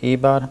is a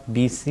bar,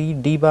 b, c,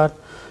 d bar.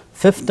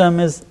 Fifth term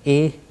is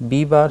a,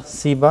 b bar,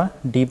 c bar,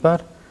 d bar.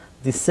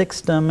 The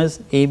sixth term is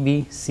a,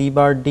 b, c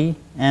bar, d,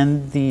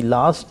 and the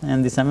last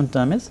and the seventh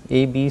term is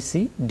a, b,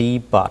 c, d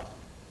bar.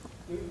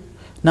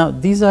 Now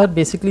these are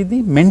basically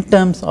the min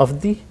terms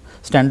of the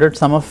standard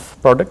sum of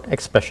product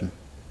expression.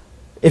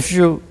 If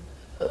you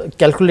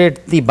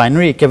calculate the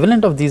binary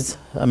equivalent of these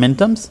min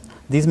terms,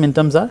 these min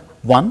terms are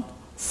 1,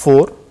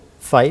 4,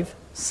 5,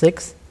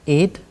 6,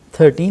 8,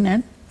 13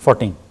 and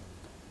 14.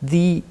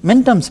 The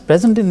min terms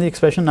present in the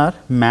expression are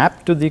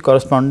mapped to the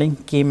corresponding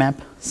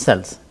K-map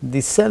cells.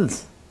 The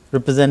cells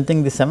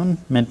representing the 7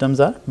 min terms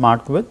are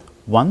marked with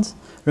 1s,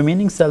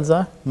 remaining cells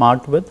are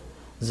marked with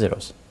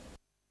zeros.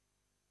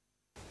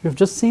 You have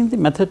just seen the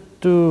method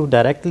to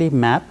directly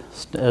map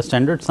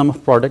standard sum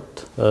of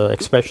product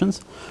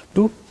expressions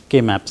to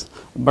K-maps.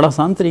 बड़ा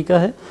आसान तरीका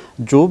है.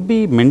 जो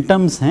भी min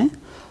terms हैं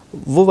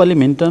वो वाले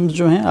min terms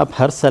जो हैं आप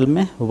हर सेल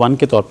में 1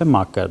 के तौर पे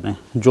मार्क कर दें.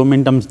 जो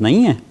min terms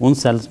नहीं हैं उन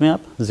सेल्स में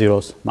आप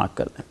zeros मार्क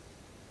कर दें.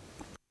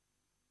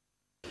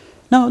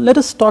 Now let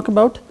us talk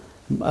about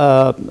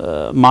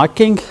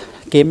marking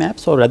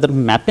K-maps or rather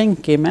mapping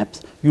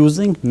K-maps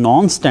using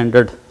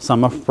non-standard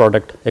sum of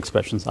product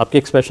expressions. आपके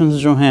expressions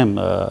जो हैं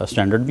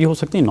standard भी हो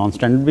सकती हैं,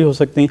 non-standard भी हो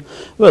सकती हैं.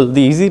 Well,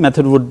 the easy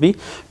method would be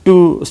to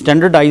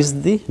standardize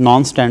the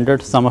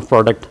non-standard sum of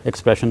product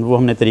expression. वो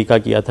हमने तरीका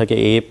किया था कि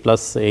a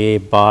plus a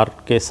bar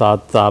के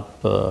साथ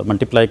आप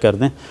multiply कर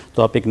दें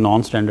तो आप एक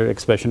non-standard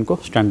expression को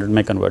standard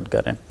में convert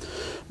करें.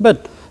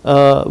 But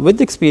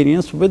with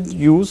experience, with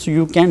use,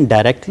 you can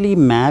directly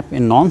map a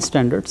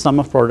non-standard sum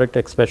of product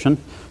expression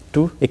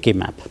to a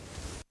K-map.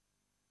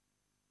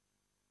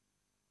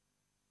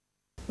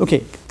 Okay,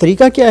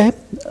 तरीका क्या है?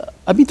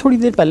 अभी थोड़ी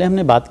देर पहले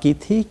हमने बात की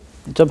थी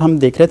जब हम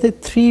देख रहे थे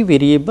 3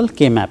 वेरिएबल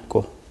के मैप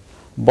को.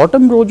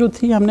 बॉटम रो जो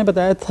थी हमने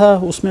बताया था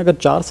उसमें अगर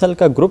 4 सेल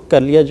का ग्रुप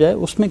कर लिया जाए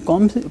उसमें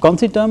कौन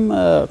सी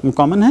टर्म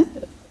कॉमन है?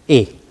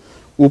 ए.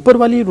 ऊपर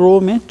वाली रो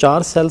में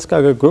 4 सेल्स का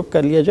अगर ग्रुप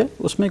कर लिया जाए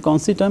उसमें कौन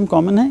सी टर्म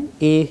कॉमन है?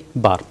 ए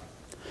बार.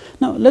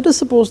 Now let us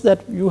suppose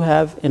that you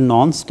have a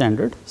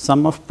non-standard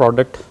sum of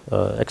product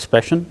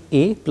expression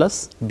a plus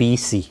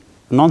bc.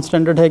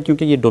 Non-standard है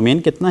क्योंकि ये डोमेन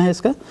कितना है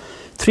इसका?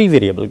 3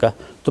 वेरिएबल का.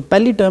 तो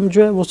पहली टर्म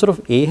जो है वो सिर्फ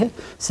a है,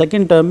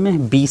 सेकेंड टर्म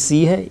में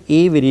bc है,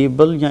 a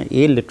वेरिएबल या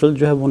a लिटरल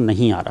जो है वो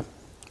नहीं आ रहा.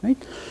 राइट.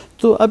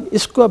 तो अब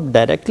इसको आप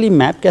डायरेक्टली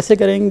मैप कैसे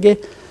करेंगे?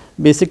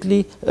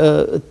 बेसिकली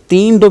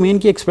 3 डोमेन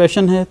की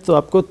एक्सप्रेशन है तो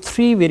आपको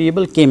 3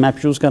 वेरिएबल के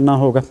मैप यूज़ करना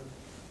होगा.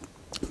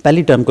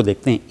 पहली टर्म को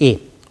देखते हैं a.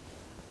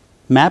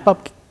 मैप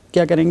आप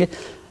क्या करेंगे?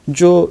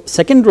 जो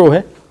सेकेंड रो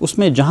है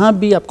उसमें जहाँ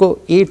भी आपको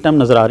a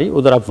टर्म नज़र आ रही है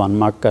उधर आप 1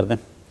 मार्क कर दें.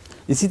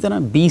 इसी तरह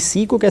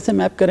bc को कैसे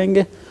मैप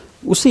करेंगे?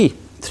 उसी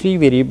 3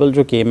 वेरिएबल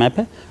जो के मैप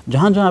है,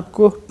 जहाँ जहाँ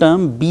आपको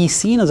टर्म बी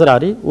सी नज़र आ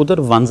रही है उधर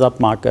वंस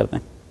आप मार्क कर दें,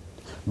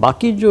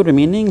 बाकी जो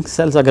रिमेनिंग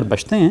सेल्स अगर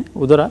बचते हैं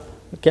उधर आप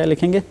क्या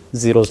लिखेंगे,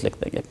 ज़ीरोज़ लिख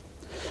देंगे.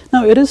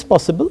 Now it is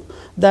possible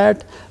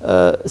that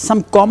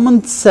some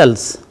common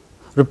cells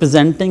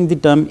representing the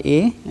term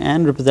A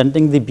and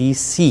representing the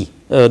BC,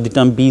 the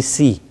term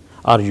BC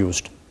are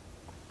used.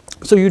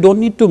 So you don't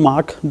need to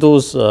mark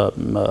those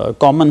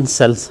common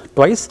cells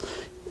twice,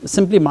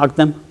 simply mark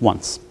them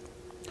once.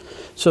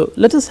 So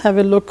let us have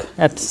a look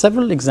at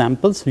several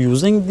examples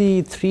using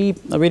the 3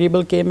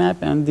 variable K map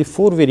and the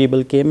 4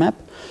 variable K map,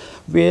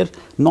 where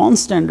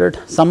non-standard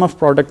sum of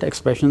product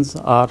expressions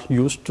are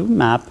used to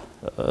map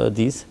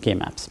these K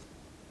maps.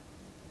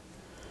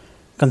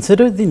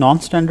 Consider the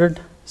non-standard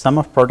sum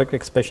of product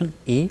expression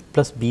A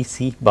plus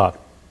BC bar.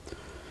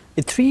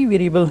 A 3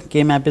 variable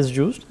K map is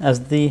used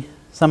as the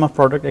sum of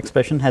product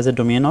expression has a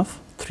domain of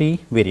 3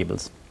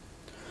 variables.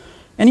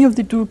 Any of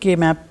the 2 K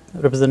map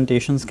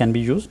representations can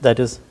be used, that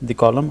is the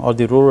column or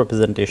the row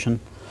representation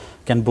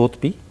can both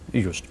be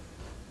used.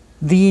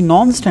 The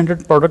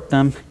non-standard product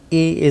term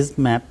A is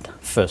mapped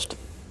first.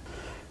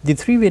 The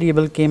 3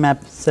 variable K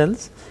map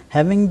cells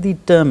having the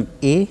term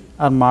A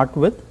are marked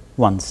with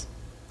 1s.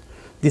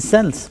 The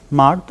cells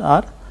marked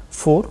are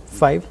 4,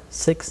 5,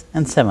 6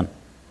 and 7.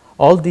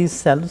 All these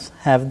cells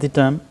have the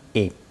term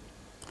A.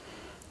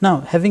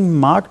 Now, having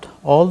marked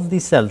all the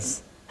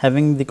cells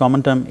having the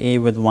common term A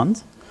with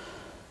 1s,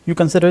 you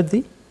consider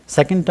the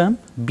second term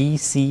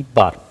BC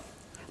bar.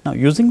 Now,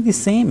 using the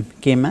same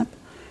K map,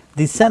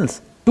 the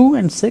cells 2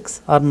 and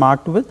 6 are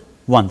marked with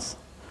 1s.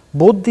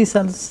 Both the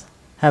cells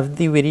have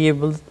the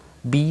variable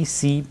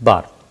BC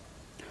bar.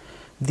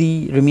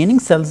 The remaining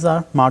cells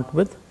are marked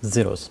with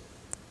zeros.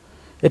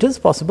 It is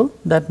possible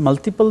that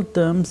multiple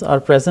terms are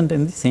present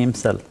in the same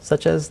cell,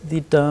 such as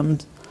the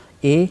terms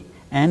A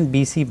and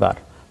BC bar.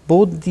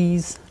 Both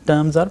these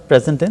terms are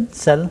present in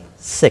cell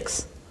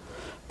 6.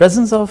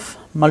 Presence of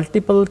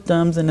multiple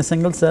terms in a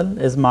single cell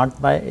is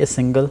marked by a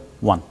single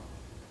 1.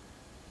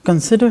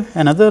 Consider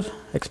another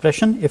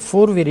expression, a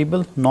 4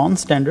 variable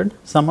non-standard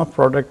sum of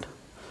product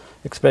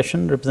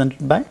expression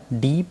represented by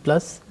D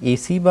plus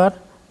AC bar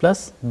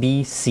plus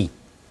BC.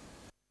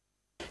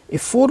 A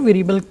 4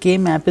 variable K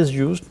map is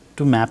used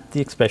to map the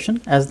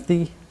expression, as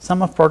the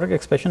sum of product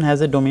expression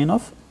has a domain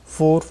of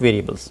 4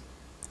 variables.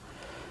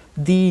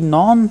 The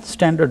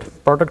non-standard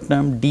product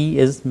term D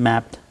is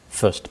mapped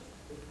first.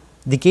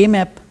 The K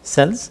map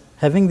cells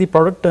having the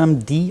product term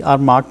D are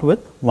marked with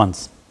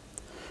 1s.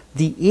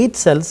 The 8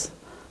 cells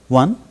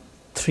 1,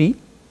 3,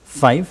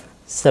 5,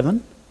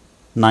 7,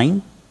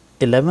 9,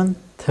 11,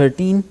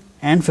 13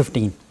 and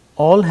 15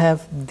 all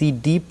have the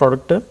D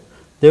product term,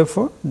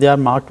 therefore, they are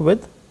marked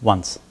with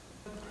 1s.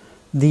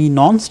 The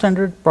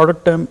non-standard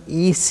product term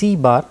AC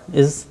bar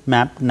is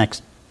mapped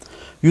next.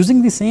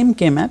 Using the same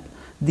K map,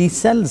 the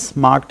cells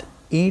marked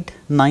 8,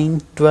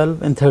 9,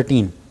 12 and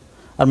 13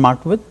 are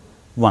marked with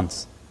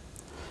 1s,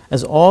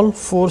 as all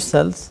 4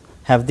 cells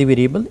have the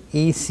variable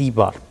AC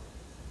bar.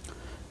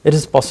 It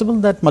is possible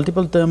that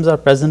multiple terms are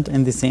present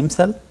in the same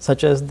cell,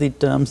 such as the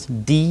terms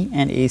D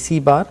and AC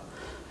bar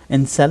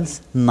in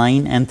cells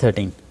 9 and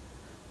 13.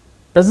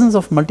 Presence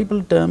of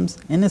multiple terms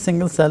in a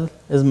single cell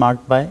is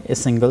marked by a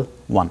single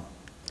 1.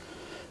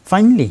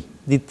 Finally,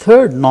 the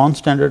third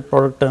non-standard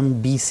product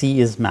term BC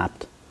is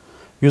mapped.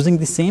 Using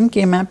the same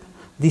K map,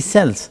 the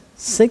cells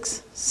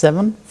 6,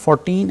 7,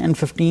 14 and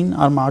 15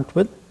 are marked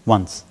with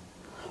 1s.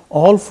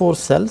 All 4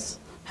 cells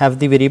have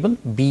the variable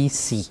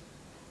BC.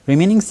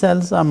 Remaining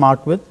cells are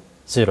marked with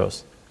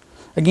zeros.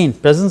 Again,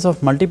 presence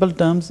of multiple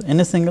terms in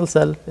a single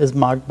cell is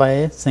marked by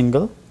a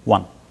single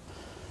 1.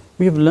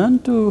 We have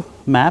learned to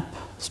map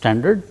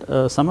standard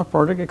sum of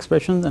product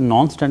expressions and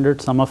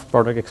non-standard sum of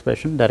product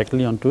expression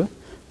directly onto a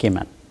K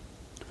map.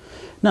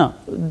 Now,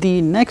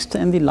 the next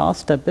and the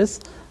last step is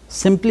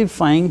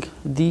simplifying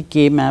the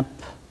K map,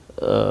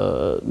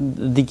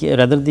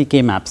 the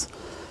K maps.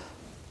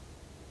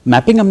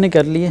 Mapping हमने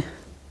कर ली है,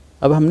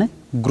 अब हमने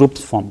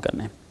groups form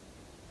करने हैं.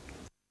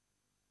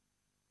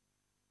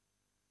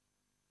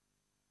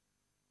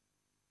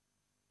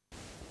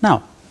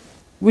 Now,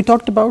 we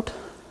talked about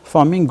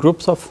forming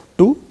groups of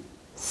 2,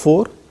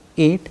 4,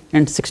 8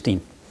 and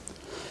 16.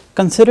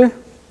 Consider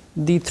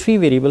the 3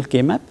 variable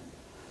K map.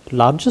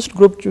 Largest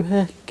group जो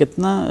है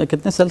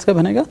कितने cells का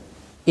बनेगा?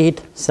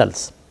 8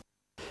 cells.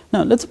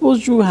 Now, let's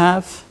suppose you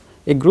have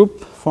a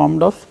group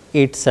formed of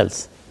 8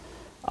 cells.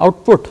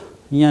 Output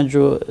या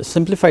जो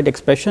simplified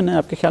expression है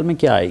आपके ख्याल में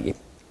क्या आएगी?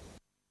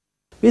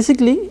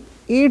 Basically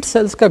 8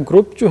 cells का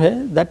group जो है,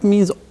 that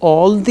means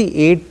all the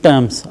 8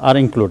 terms are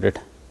included.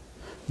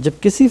 जब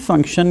किसी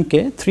function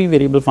के 3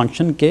 variable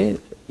function के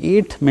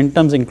 8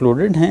 minterms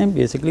included हैं,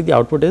 basically the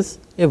output is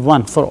a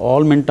 1 for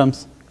all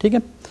minterms. ठीक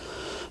है?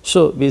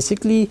 So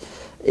basically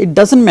it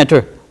doesn't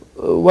matter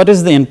what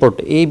is the input,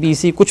 A, B,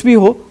 C, कुछ भी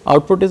हो,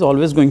 output is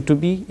always going to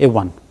be a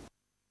 1.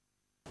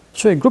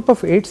 So a group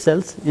of 8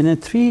 cells in a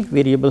 3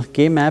 variable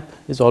K map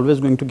is always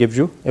going to give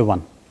you a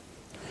 1.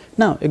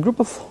 Now a group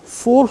of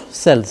 4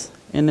 cells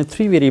in a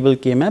 3 variable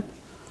K map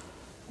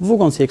वो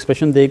कौन सी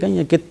expression देगा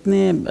या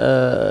कितने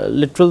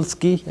literals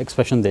की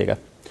expression देगा.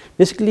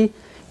 Basically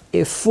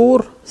a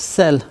 4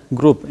 cell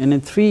group in a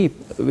 3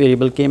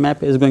 variable K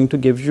map is going to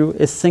give you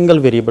a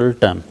single variable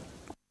term.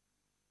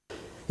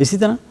 इसी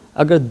तरह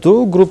अगर दो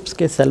ग्रुप्स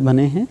के सेल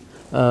बने हैं,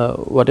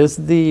 what is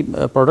the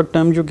product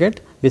term you get?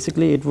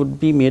 Basically it would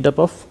be made up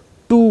of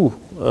 2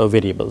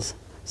 variables.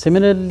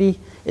 Similarly,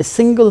 a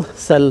single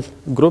cell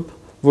group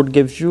would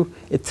give you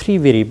a 3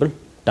 variable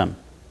term.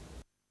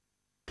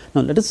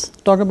 Now let us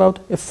talk about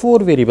a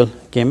 4 variable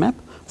K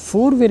map.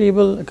 4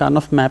 variable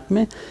Karnaugh map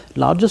में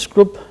largest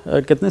group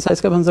कितने size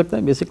का बन सकता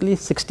है? Basically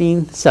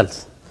 16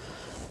 cells.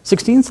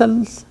 16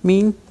 cells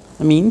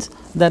means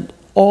that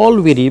all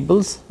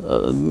variables,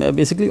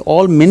 basically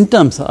all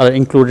minterms are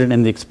included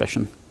in the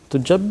expression. तो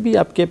जब भी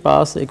आपके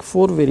पास एक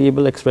 4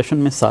 variable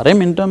expression में सारे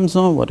minterms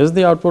हों, what is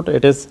the output?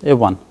 It is a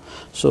 1.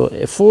 So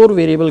a 4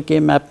 variable K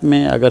map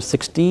में अगर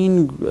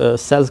 16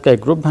 cells का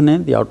एक group बने,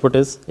 the output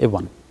is a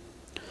 1.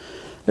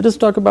 Let us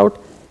talk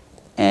about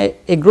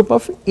a group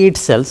of 8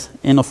 cells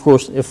in of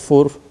course a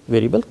 4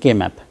 variable K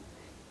map.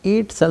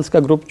 8 cells का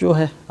group जो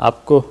है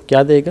आपको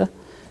क्या देगा?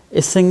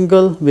 A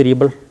single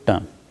variable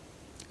term.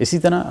 इसी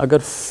तरह अगर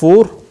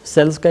 4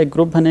 cells का एक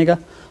group बनेगा,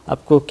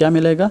 आपको क्या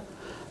मिलेगा?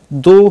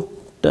 2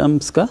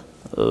 terms का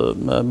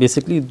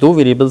basically 2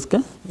 variables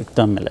का एक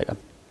term मिलेगा.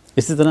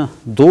 इसी तरह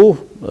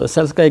 2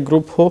 cells का एक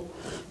group हो,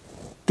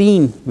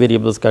 3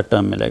 variables का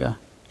term मिलेगा.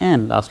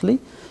 And lastly,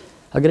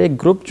 अगर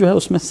एक group जो है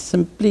उसमें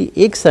simply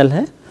एक cell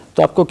है,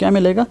 तो आपको क्या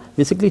मिलेगा?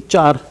 बेसिकली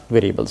 4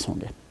 वेरिएबल्स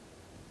होंगे.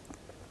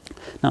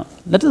 Now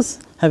let us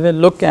have a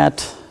look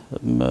at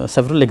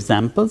several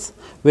examples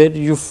where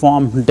you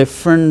form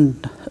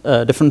different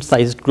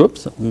sized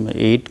groups.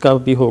 8 का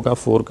भी होगा,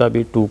 4 का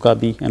भी, 2 का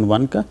भी and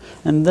 1 का,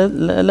 and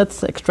then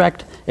let's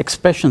extract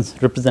expressions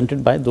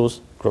represented by those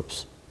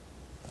groups.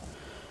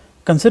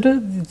 Consider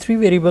the 3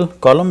 variable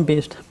column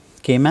based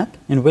K map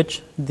in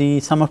which the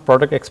sum of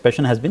product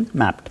expression has been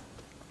mapped.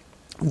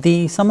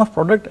 The sum of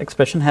product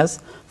expression has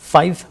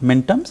 5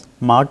 minterms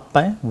marked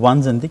by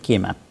 1s in the K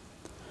map.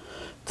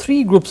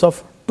 3 groups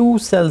of 2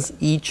 cells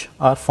each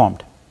are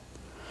formed.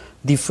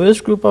 The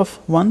first group of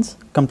 1s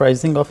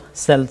comprising of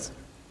cells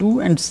 2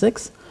 and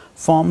 6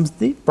 forms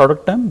the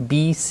product term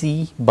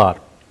BC bar.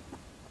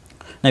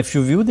 Now if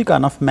you view the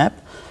Karnaugh map,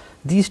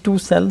 these 2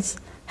 cells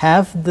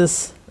have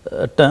this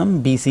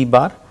term BC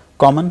bar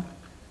common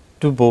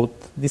to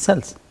both the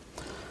cells.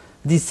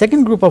 The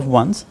second group of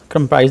 1s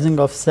comprising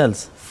of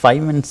cells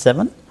 5 and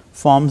 7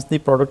 forms the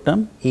product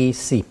term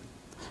AC.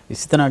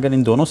 इसी तरह अगर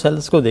इन दोनों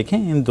cells को देखें,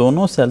 इन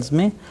दोनों cells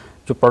में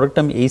जो product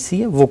term AC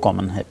है वो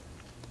common है.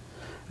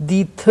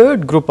 The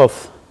third group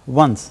of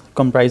 1s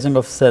comprising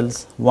of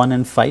cells 1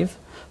 and 5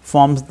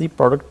 forms the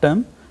product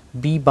term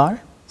B bar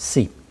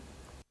C.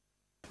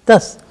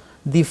 Thus,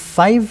 the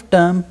 5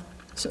 term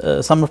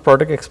sum of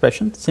product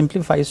expression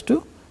simplifies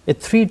to a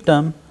 3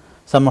 term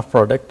sum of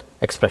product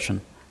expression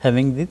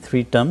having the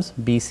 3 terms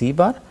BC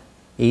bar,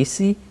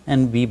 AC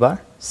and B bar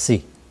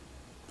C.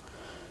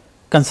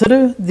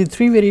 Consider the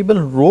 3 variable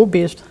row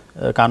based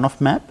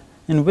Karnaugh map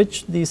in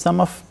which the sum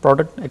of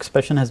product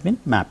expression has been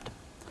mapped.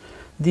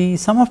 The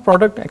sum of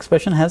product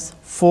expression has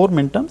 4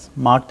 minterms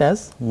marked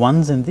as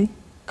 1s in the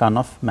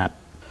Karnaugh map.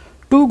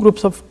 2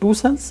 groups of 2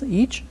 cells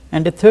each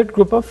and a third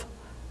group of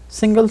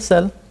single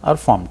cell are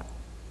formed.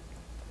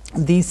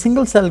 The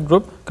single cell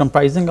group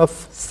comprising of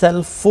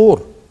cell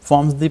 4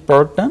 forms the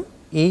product term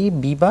A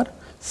B bar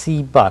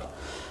C bar.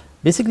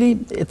 Basically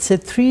it is a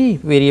 3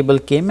 variable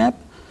K map.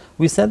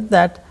 We said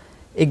that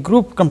a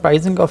group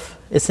comprising of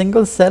a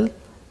single cell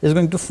is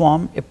going to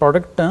form a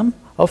product term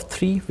of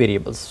 3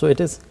 variables. So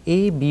it is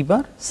A B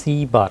bar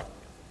C bar.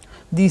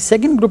 The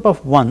second group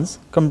of 1s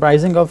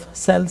comprising of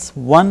cells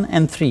 1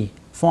 and 3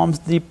 forms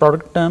the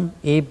product term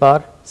A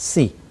bar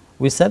C.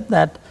 We said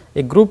that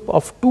a group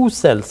of 2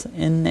 cells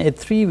in a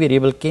 3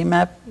 variable K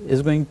map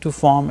is going to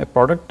form a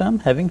product term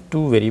having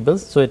 2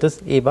 variables. So it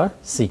is A bar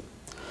C.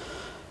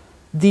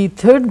 The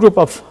third group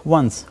of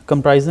 1s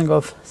comprising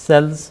of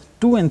cells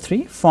 2 and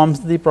 3 forms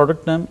the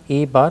product term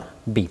A bar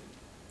B.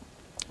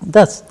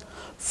 Thus,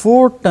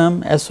 4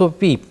 term SOP,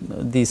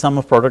 the sum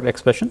of product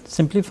expression,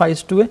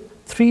 simplifies to a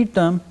 3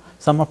 term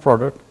sum of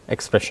product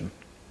expression.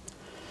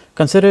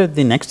 Consider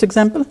the next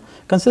example.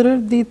 Consider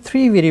the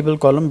 3 variable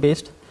column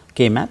based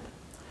K map.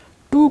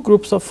 2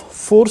 groups of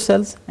 4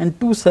 cells and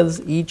 2 cells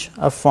each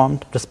are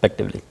formed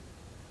respectively.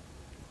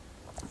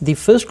 The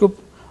first group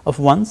of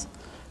 1s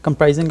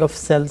comprising of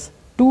cells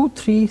 2,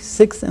 3,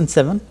 6 and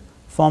 7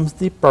 forms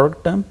the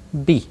product term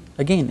B.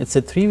 Again it is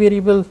a 3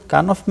 variable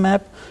Karnaugh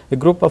map, a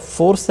group of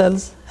 4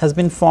 cells has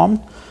been formed.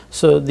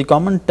 So the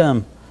common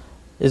term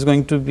is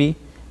going to be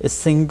a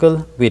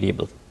single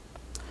variable.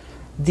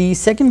 The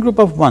second group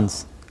of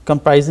 1s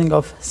comprising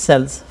of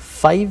cells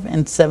 5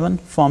 and 7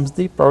 forms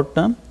the product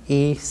term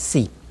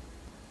AC.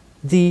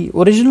 The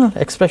original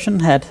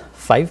expression had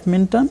 5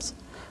 minterms.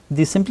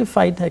 The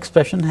simplified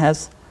expression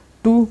has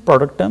 2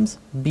 product terms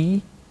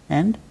B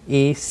and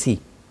AC.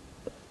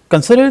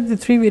 Consider the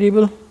 3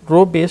 variable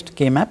row based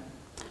K map.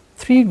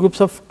 3 groups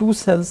of 2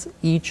 cells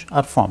each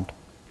are formed.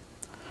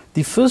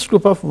 The first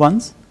group of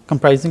ones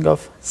comprising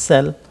of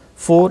cell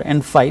 4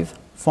 and 5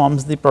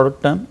 forms the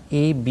product term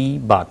A B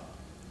bar.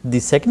 The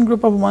second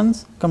group of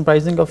ones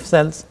comprising of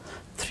cells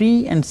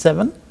 3 and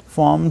 7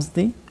 forms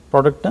the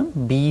product term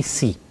B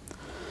C,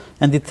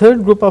 and the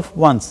third group of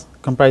ones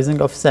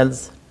comprising of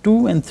cells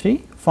 2 and 3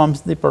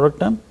 forms the product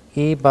term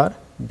A bar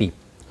B.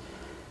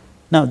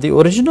 Now, the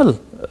original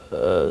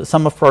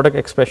sum of product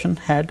expression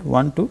had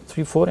 1, 2,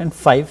 3, 4 and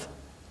 5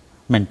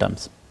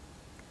 minterms.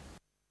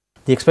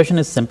 The expression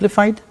is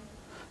simplified.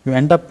 You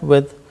end up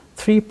with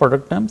 3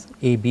 product terms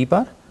A B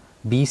bar,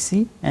 B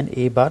C and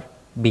A bar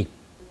B.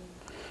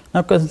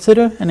 Now,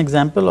 consider an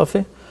example of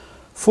a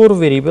 4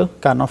 variable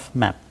Karnaugh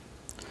map.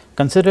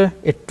 Consider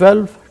a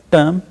 12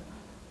 term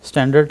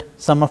standard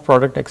sum of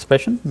product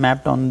expression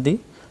mapped on the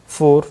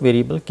 4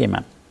 variable K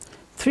map.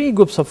 3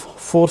 groups of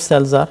 4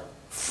 cells are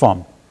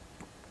formed.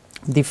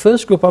 The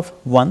first group of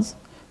ones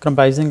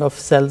comprising of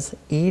cells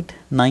 8,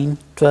 9,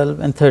 12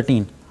 and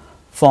 13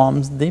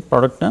 forms the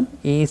product term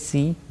A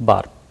C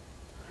bar.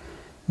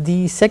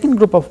 The second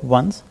group of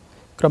ones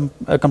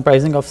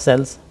comprising of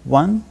cells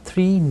 1,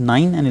 3,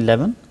 9 and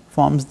 11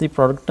 forms the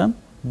product term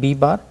B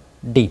bar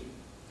D.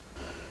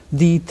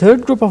 The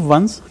third group of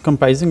ones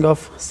comprising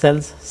of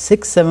cells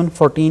 6, 7,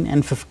 14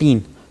 and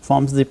 15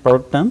 forms the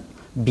product term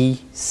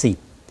B C.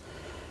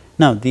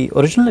 Now, the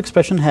original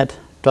expression had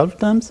 12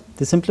 terms.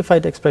 The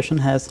simplified expression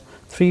has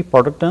 3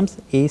 product terms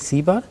A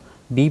C bar,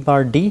 B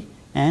bar D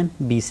and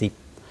B C.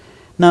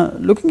 Now,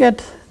 looking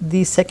at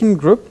the second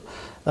group,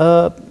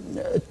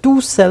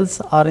 2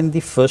 cells are in the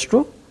first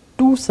row,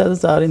 2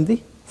 cells are in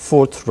the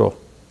fourth row.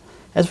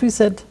 As we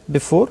said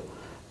before,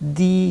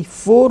 the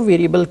 4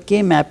 variable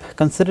K map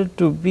considered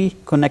to be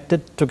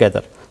connected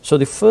together. So,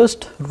 the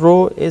first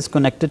row is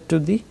connected to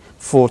the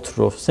fourth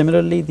row.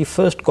 Similarly, the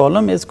first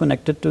column is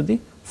connected to the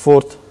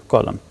fourth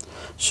column.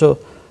 So,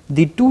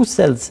 the 2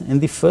 cells in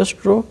the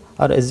first row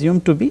are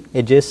assumed to be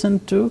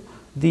adjacent to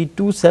the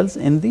 2 cells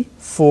in the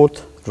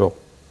fourth row.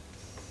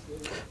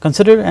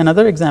 Consider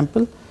another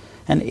example,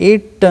 an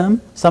 8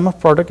 term sum of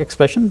product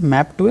expression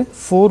mapped to a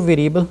 4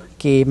 variable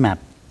K map.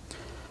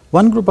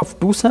 One group of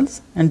 2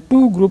 cells and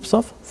 2 groups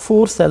of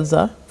 4 cells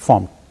are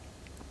formed.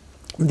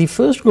 The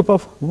first group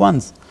of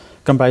ones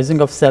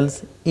comprising of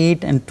cells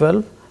 8 and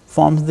 12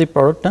 forms the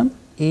product term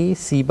A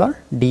C bar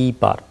D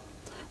bar.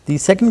 The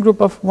second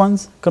group of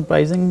ones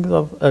comprising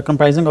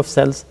of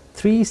cells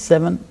 3,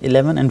 7,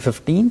 11 and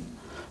 15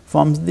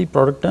 forms the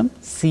product term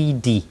C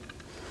D,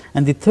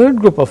 and the third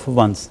group of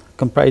ones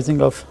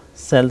comprising of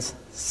cells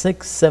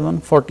 6,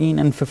 7, 14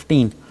 and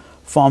 15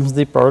 forms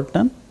the product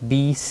term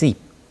B C.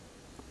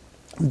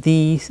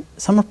 The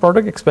sum of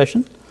product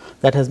expression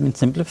that has been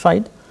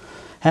simplified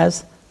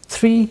has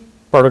 3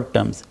 product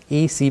terms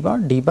A C bar,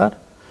 D bar,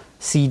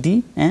 C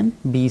D and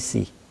B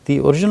C. The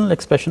original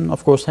expression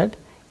of course had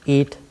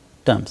 8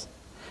 terms.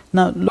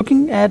 Now,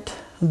 looking at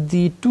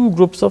the 2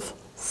 groups of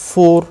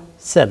 4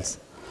 cells,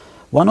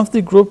 one of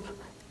the group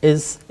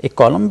is a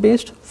column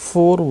based,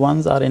 4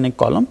 ones are in a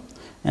column,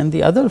 and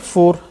the other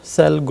 4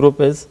 cell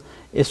group is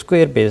a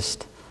square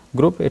based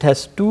group. It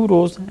has 2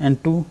 rows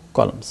and 2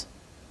 columns.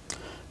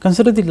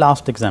 Consider the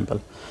last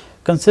example.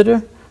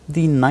 Consider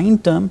the 9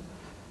 term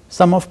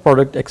sum of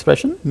product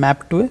expression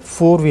mapped to a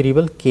 4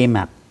 variable K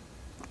map.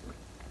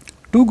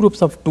 2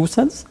 groups of 2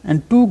 cells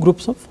and 2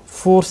 groups of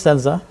 4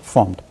 cells are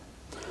formed.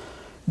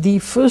 The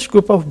first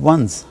group of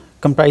ones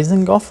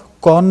comprising of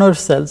corner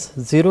cells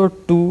 0,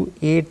 2,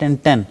 8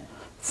 and 10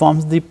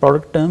 forms the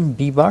product term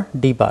B bar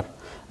D bar.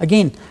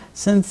 Again,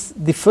 since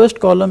the first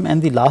column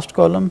and the last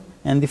column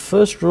and the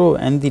first row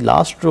and the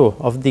last row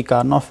of the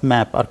Karnaugh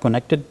map are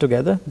connected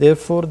together,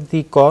 therefore,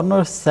 the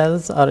corner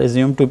cells are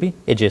assumed to be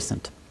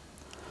adjacent.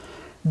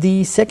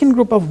 The second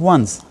group of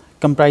ones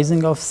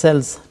comprising of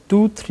cells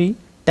 2, 3,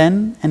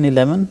 10 and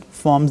 11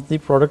 forms the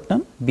product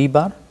term B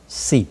bar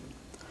C.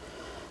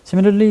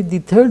 Similarly, the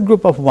third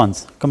group of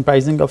ones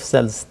comprising of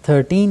cells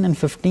 13 and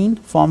 15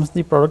 forms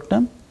the product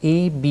term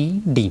A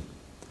B D.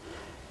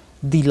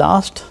 The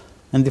last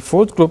and the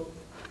fourth group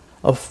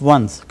of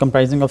ones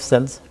comprising of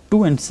cells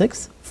 2 and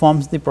 6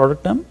 forms the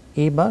product term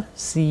A bar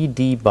C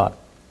D bar.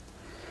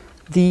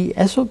 The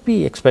SOP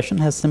expression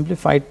has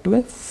simplified to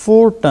a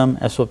 4 term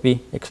SOP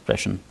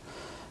expression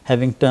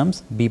having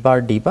terms B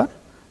bar D bar,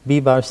 B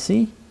bar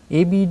C,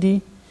 A B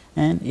D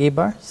and A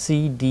bar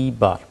C D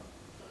bar.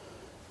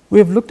 We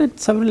have looked at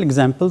several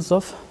examples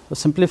of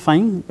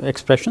simplifying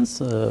expressions,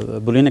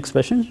 Boolean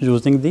expressions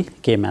using the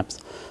K maps.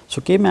 So,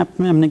 K map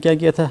में हमने क्या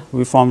किया था?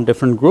 We formed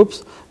different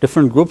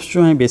groups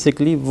जो हैं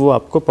basically वो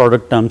आपको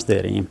product terms दे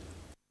रही हैं.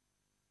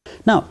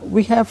 Now,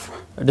 we have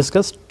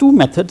discussed 2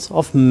 methods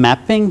of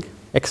mapping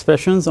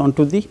expressions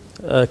onto the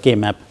K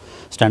map,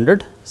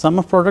 standard sum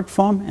of product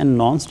form and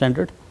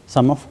non-standard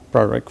sum of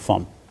product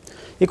form.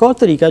 एक और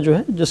तरीका जो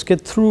है जिसके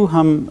थ्रू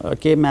हम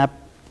K map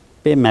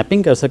पे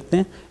मैपिंग कर सकते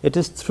हैं, it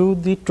is through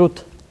the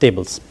truth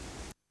tables.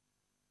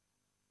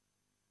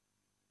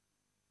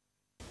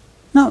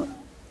 Now,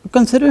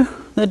 consider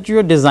that you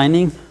are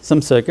designing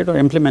some circuit or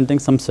implementing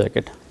some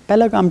circuit.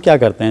 पहला काम क्या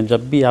करते हैं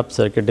जब भी आप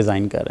circuit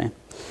डिज़ाइन कर रहे हैं?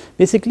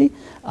 Basically,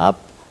 आप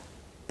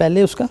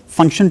पहले उसका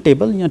फंक्शन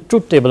टेबल या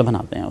ट्रुथ टेबल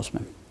बनाते हैं।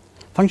 उसमें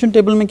फंक्शन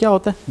टेबल में क्या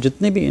होता है,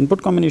 जितने भी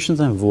इनपुट कॉम्बिनेशंस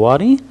हैं वो आ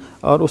रही हैं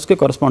और उसके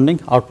कॉरस्पॉन्डिंग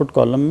आउटपुट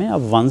कॉलम में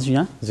आप वंस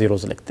या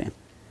ज़ीरोज़ लिखते हैं।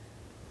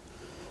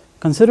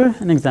 Consider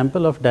an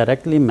example of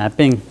directly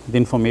mapping the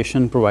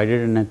information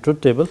provided in a truth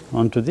table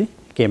onto the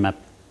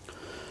K-map.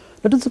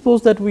 Let us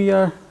suppose that we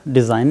are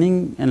designing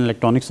an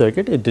electronic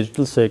circuit, a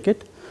digital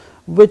circuit,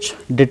 which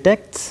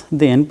detects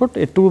the input,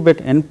 a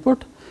 2-bit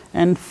input,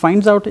 and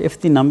finds out if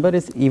the number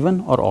is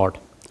even or odd.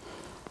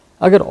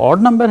 अगर odd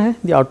number है,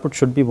 the output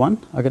should be 1.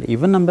 अगर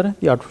even number है,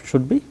 the output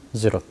should be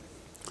 0.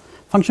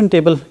 Function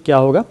table क्या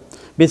होगा?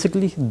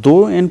 Basically,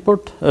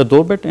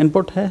 दो bit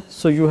input है,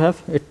 so you have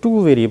a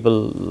 2 variable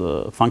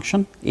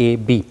function a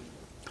b.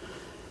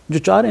 जो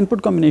 4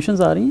 input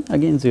combinations आ रही हैं,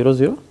 again 0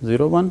 0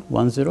 0 1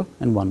 1 0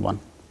 and 1 1.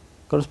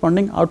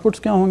 Corresponding outputs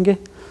क्या होंगे?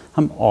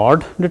 हम odd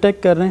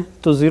detect कर रहे हैं,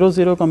 तो 0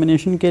 0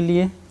 combination के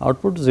लिए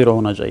output 0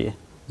 होना चाहिए,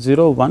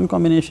 0 1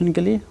 combination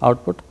के लिए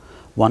output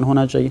 1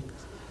 होना चाहिए,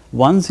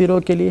 1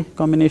 0 के लिए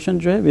combination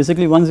जो है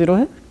basically 1 0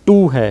 है,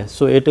 2 है,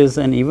 so it is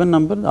an even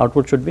number, the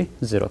output should be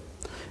 0.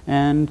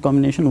 And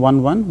combination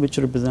 1 1 which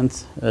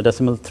represents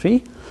decimal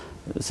 3,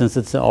 since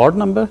it's an odd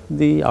number,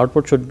 the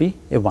output should be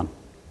a 1.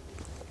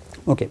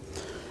 Okay.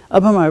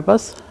 अब हमारे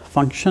पास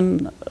फंक्शन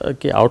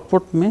के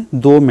आउटपुट में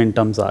दो मिन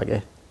टर्म्स आ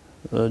गए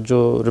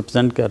जो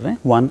रिप्रेजेंट कर रहे हैं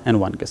 1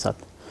 and 1 के साथ।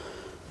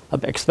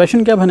 अब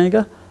एक्सप्रेशन क्या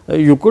बनेगा?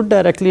 You could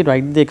directly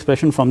write the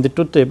expression from the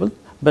truth table,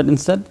 but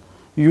instead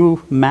you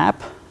map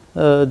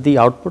the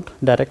output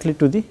directly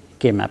to the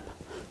K-map.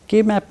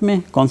 K-map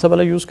में कौन सा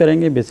वाला यूज़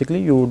करेंगे?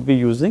 Basically you would be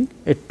using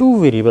a 2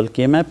 variable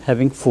K-map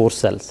having 4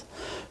 cells.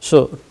 So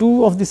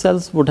 2 of the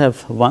cells would have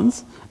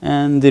 1s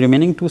and the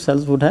remaining 2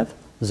 cells would have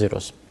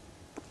 0s.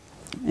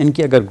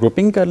 इनकी अगर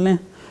grouping कर लें,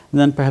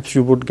 then perhaps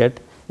you would get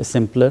a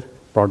simpler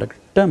product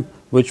term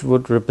which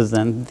would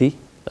represent the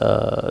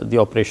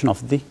operation of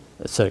the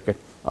circuit.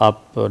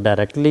 आप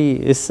directly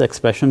इस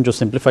expression जो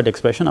simplified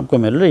expression आपको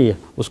मिल रही है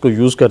उसको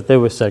यूज़ करते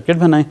हुए सर्किट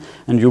बनाएं,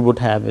 and you would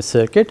have a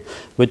circuit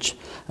which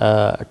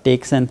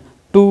takes N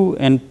 2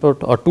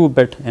 input or 2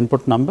 bit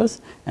input numbers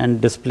and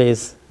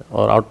displays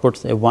or outputs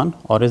a 1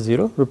 or a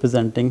 0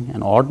 representing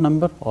an odd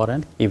number or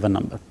an even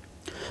number.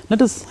 Let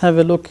us have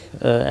a look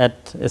at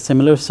a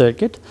similar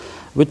circuit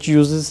which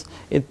uses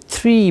a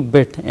 3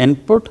 bit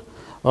input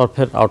और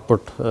फिर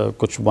output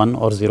कुछ 1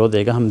 और 0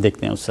 देगा। हम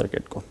देखते हैं उस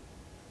circuit को।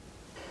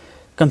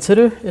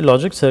 Consider a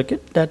logic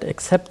circuit that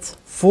accepts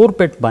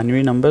 4-bit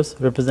binary numbers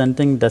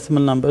representing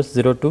decimal numbers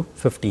 0 to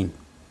 15.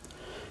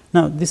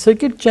 Now, the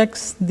circuit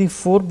checks the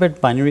 4-bit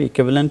binary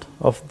equivalent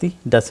of the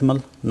decimal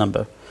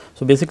number.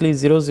 So, basically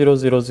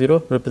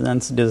 0000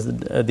 represents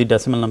the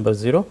decimal number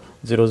 0,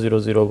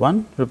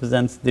 0001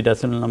 represents the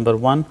decimal number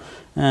 1,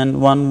 and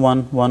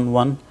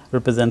 1111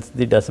 represents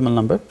the decimal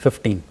number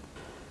 15.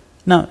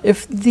 Now,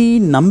 if the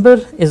number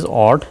is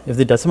odd, if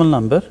the decimal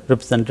number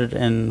represented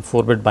in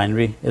 4-bit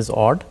binary is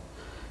odd,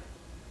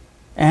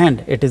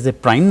 and it is a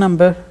prime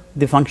number,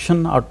 the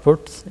function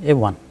outputs a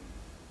 1.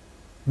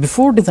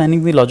 Before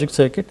designing the logic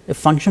circuit, a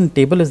function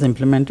table is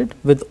implemented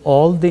with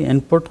all the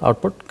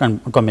input-output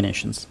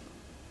combinations.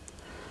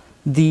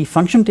 The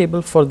function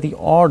table for the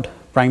odd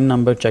prime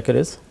number checker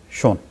is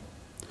shown.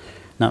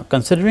 Now,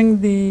 considering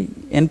the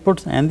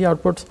inputs and the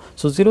outputs,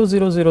 so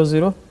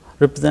 0000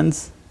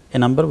 represents a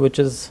number which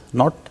is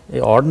not a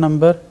odd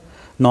number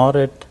nor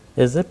it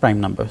is a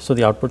prime number. So,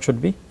 the output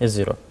should be a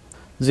 0.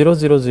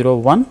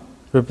 0001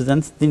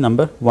 represents the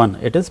number 1,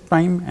 it is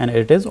prime and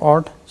it is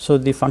odd, so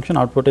the function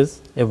output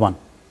is a 1.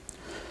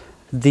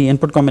 The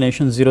input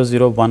combination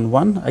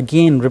 0011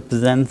 again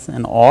represents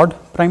an odd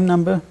prime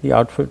number, the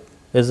output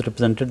is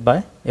represented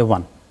by a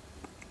 1.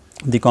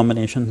 The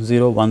combination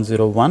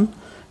 0101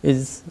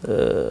 is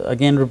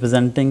again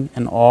representing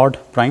an odd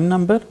prime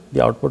number,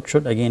 the output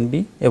should again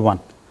be a 1.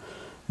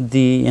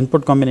 The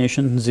input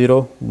combination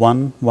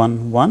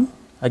 0111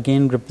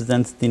 again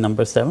represents the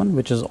number 7,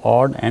 which is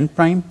odd and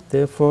prime,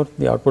 therefore,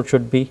 the output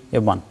should be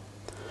a 1.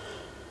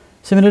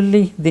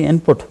 Similarly, the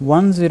input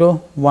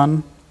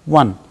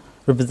 1011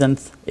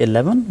 represents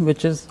 11,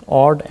 which is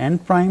odd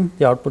and prime,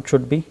 the output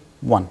should be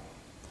 1.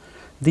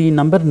 The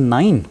number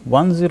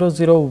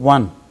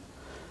 1001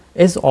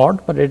 is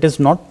odd, but it is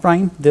not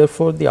prime,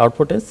 therefore, the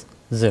output is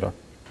 0.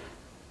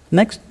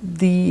 Next,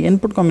 the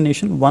input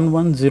combination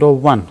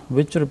 1101,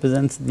 which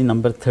represents the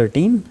number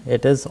 13,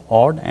 it is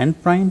odd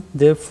and prime,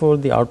 therefore,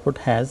 the output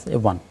has a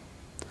 1.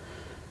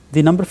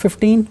 The number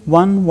 15,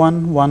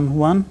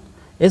 1111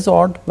 is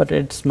odd, but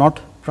it is not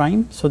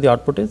prime, so the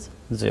output is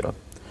 0.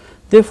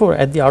 Therefore,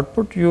 at the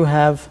output you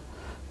have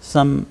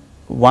some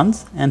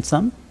 1s and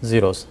some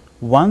 0s.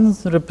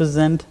 1s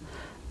represent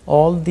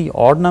all the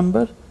odd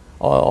numbers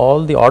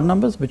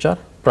which are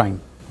prime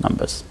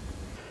numbers.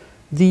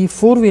 The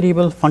 4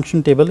 variable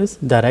function table is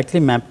directly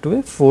mapped to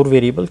a 4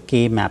 variable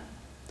K map.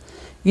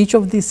 Each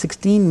of the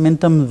 16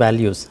 minterm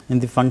values in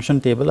the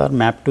function table are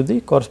mapped to the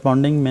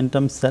corresponding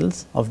minterm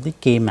cells of the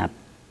K map.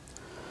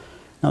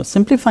 Now,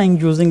 simplifying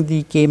using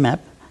the K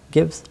map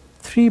gives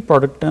 3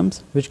 product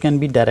terms which can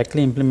be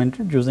directly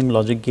implemented using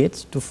logic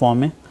gates to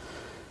form a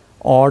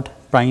odd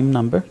prime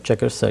number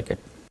checker circuit.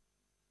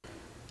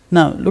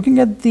 Now, looking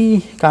at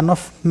the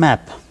Karnaugh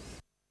map,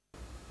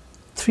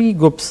 three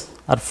groups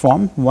are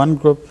formed. One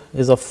group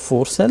is of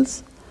 4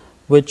 cells,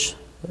 which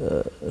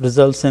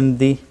results in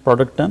the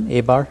product term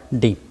A bar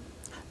D.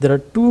 There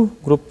are two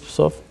groups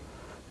of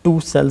 2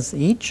 cells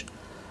each,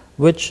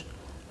 which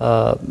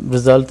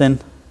result in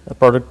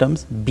product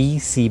terms B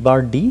C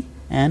bar D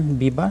and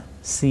B bar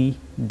C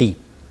D.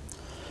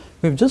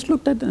 We have just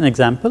looked at an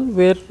example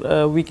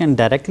where we can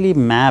directly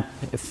map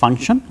a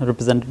function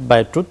represented by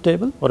a truth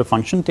table or a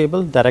function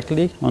table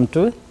directly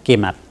onto a K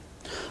map,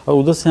 और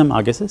उधर से हम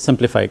आगे से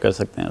simplify कर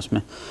सकते हैं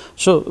उसमें.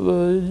 सो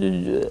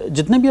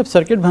जितने भी आप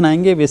सर्किट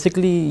बनाएंगे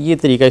बेसिकली ये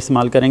तरीका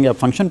इस्तेमाल करेंगे. आप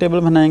फंक्शन टेबल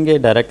बनाएंगे,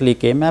 डायरेक्टली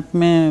के मैप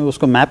में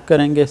उसको मैप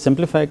करेंगे,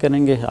 सिंप्लीफाई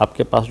करेंगे,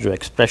 आपके पास जो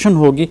एक्सप्रेशन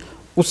होगी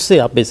उससे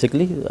आप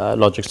बेसिकली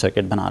लॉजिक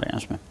सर्किट बना रहे हैं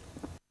उसमें.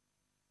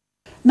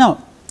 Now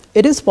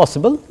it is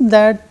possible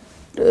that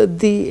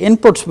the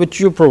inputs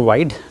which you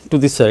provide to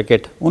the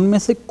circuit, उनमें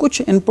से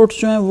कुछ इनपुट्स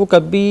जो हैं वो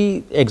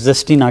कभी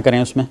एग्जिस्ट ही ना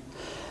करें उसमें.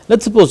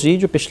 लेट्स सपोज जी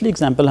जो पिछली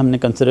एग्जांपल हमने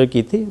कंसिडर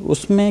की थी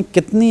उसमें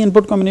कितनी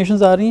इनपुट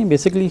कॉम्बिनेशंस आ रही हैं.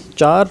 बेसिकली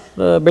 4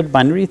 बिट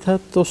बाइनरी था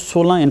तो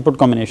 16 इनपुट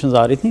कॉम्बिनेशंस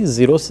आ रही थी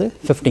 0 से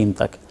 15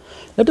 तक.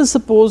 लेट अस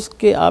सपोज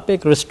कि आप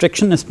एक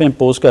रिस्ट्रिक्शन इस पर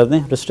इम्पोज कर दें.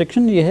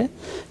 रिस्ट्रिक्शन ये है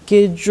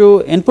कि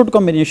जो इनपुट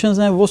कॉम्बिनेशंस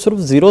हैं वो सिर्फ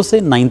 0 से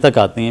 9 तक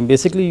आती हैं.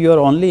 Basically you are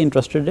only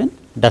interested in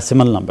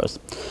decimal numbers.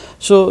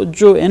 सो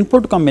जो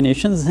इनपुट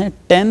कॉम्बिनेशंस हैं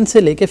 10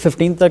 से लेके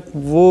 15 तक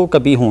वो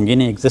कभी होंगी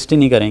नहीं, एग्जिस्ट ही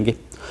नहीं करेंगी.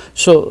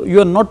 So you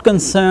are not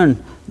concern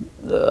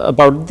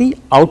about the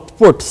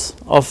outputs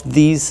of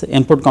these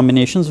input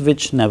combinations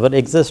which never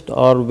exist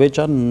or which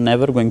are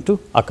never going to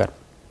occur.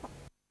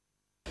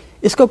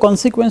 इसका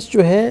consequence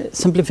जो है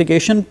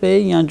simplification पे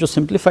या जो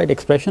simplified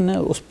expression है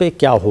उस पे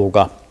क्या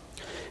होगा.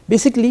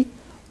 Basically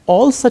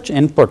all such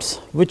inputs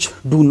which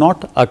do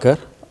not occur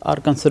are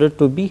considered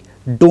to be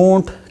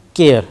don't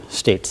care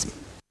states.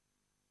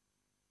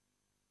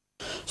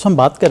 So हम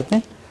बात करते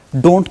हैं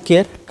डोंट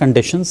केयर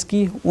कंडीशंस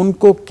की.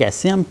 उनको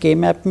कैसे हम के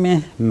मैप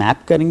में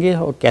मैप करेंगे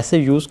और कैसे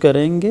यूज़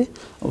करेंगे,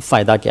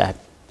 फ़ायदा क्या है.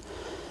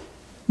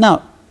 नाउ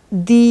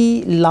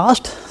दी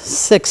लास्ट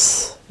 6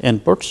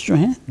 इनपुट्स जो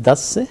हैं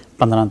 10 से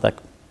 15 तक,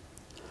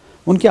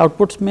 उनके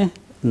आउटपुट्स में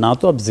ना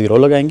तो आप 0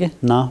 लगाएंगे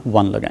ना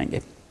 1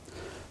 लगाएंगे.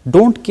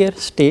 डोंट केयर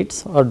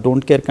स्टेट्स और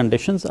don't care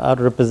conditions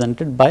are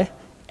represented by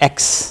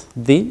x,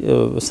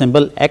 the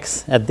symbol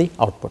x at the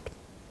output.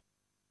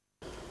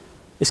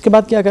 इसके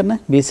बाद क्या करना है,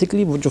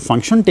 बेसिकली वो जो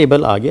फंक्शन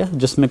टेबल आ गया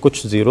जिसमें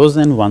कुछ ज़ीरोज़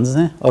एंड वंस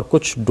हैं और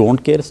कुछ डोंट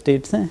केयर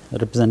स्टेट्स हैं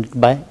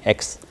रिप्रेजेंटेड बाय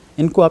एक्स,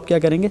 इनको आप क्या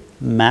करेंगे,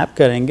 मैप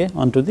करेंगे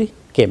ऑन टू दी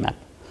के मैप.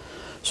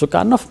 सो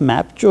कार्नॉफ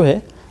मैप जो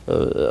है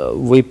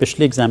वही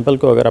पिछले एग्जांपल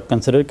को अगर आप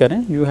कंसिडर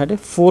करें, यू हैड ए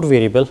 4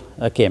 वेरिएबल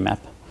के मैप.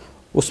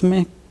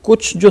 उसमें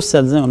कुछ जो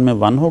सेल्स हैं उनमें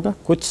 1 होगा,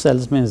 कुछ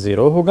सेल्स में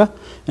 0 होगा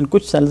एंड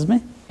कुछ सेल्स में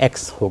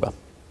x होगा.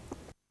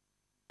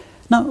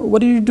 Now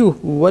what do you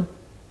do,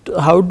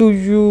 how do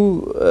you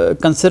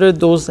consider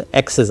those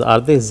x's? Are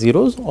they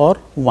zeros or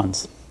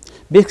ones?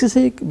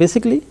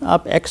 Basically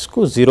आप x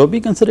को 0 भी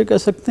कंसिडर कर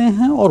सकते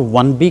हैं और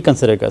 1 भी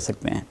कंसिडर कर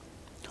सकते हैं.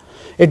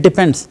 इट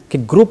डिपेंड्स कि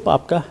ग्रुप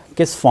आपका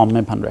किस फॉर्म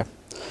में बन रहा है.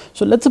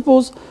 So let's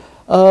suppose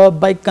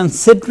by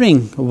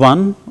considering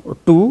 1 or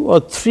 2 or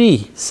 3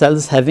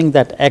 cells having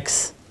that x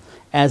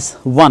as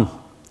 1,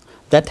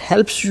 that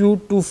helps you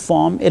to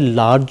form a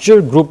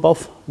larger group of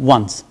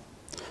ones.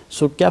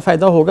 सो क्या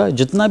फ़ायदा होगा,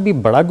 जितना भी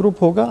बड़ा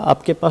ग्रुप होगा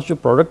आपके पास जो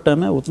प्रोडक्ट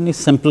टर्म है उतनी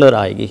सिंपलर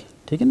आएगी.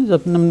 ठीक है ना.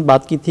 जब हमने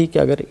बात की थी कि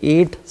अगर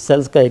 8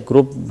 सेल्स का एक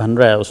ग्रुप बन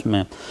रहा है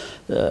उसमें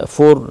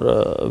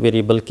 4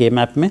 वेरिएबल के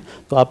मैप में,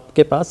 तो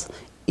आपके पास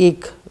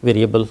एक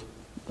वेरिएबल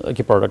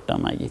की प्रोडक्ट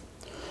टर्म आएगी.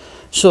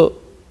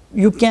 So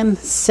you can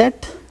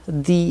set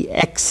the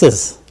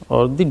access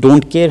or the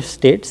don't care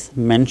states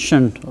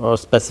mentioned or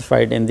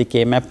specified in the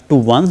K map to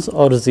ones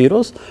or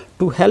zeros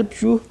to help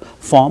you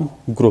form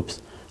groups.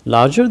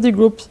 Larger the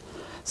groups,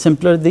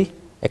 simpler the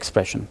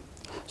expression.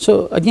 So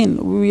again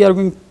we are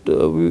going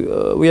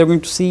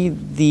to see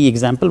the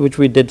example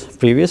which we did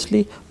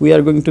previously. We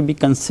are going to be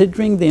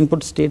considering the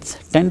input states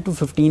 10 to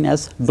 15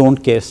 as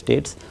don't care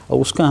states और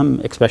उसका हम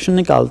expression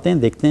निकालते हैं,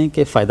 देखते हैं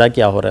कि फ़ायदा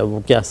क्या हो रहा है,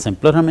 वो क्या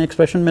simpler हमें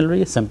expression मिल रही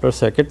है, simpler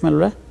circuit मिल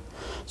रहा है.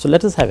 So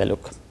let us have a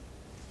look.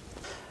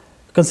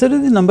 Consider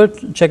the number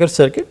checker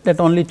circuit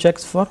that only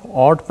checks for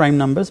odd prime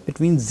numbers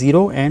between 0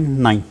 and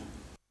 9.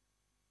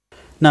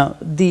 Now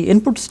the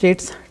input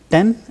states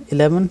 10,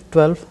 11,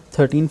 12,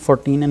 13,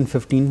 14 and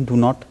 15 do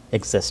not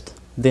exist.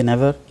 They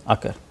never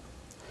occur.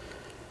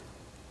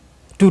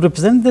 To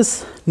represent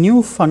this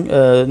new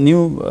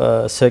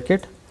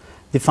circuit,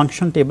 the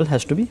function table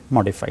has to be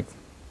modified.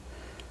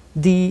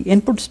 The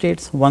input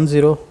states 10, 10,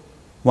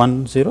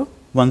 10,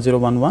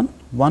 11,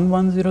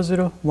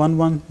 1100,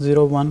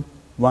 1101,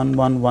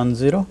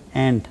 1110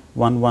 and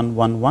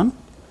 1111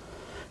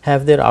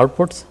 have their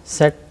outputs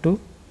set to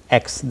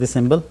x, the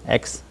symbol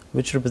x,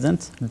 which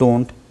represents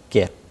don't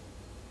care.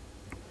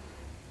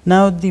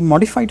 Now the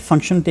modified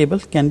function table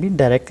can be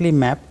directly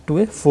mapped to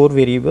a 4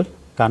 variable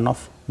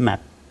Karnaugh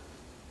map.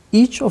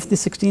 Each of the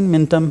 16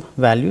 minterm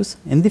values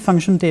in the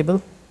function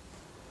table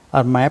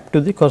are mapped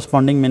to the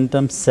corresponding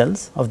minterm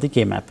cells of the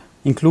K map,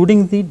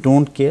 including the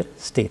don't care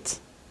states.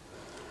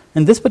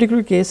 In this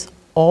particular case,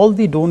 all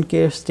the don't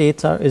care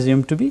states are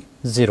assumed to be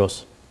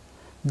zeros.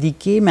 The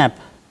K map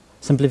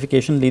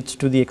simplification leads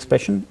to the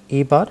expression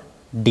A bar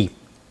D.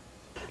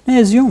 Now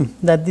assume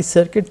that the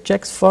circuit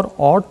checks for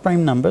odd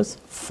prime numbers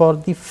for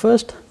the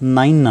first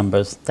 9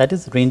 numbers, that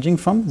is ranging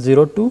from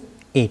 0 to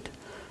 8.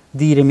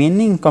 The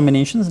remaining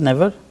combinations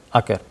never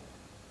occur.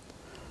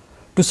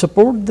 To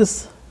support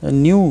this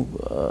new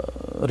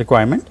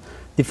requirement,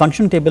 the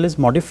function table is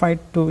modified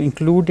to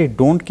include a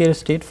don't care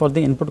state for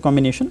the input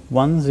combination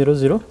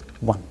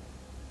 1001.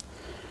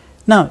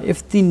 Now,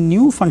 if the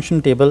new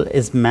function table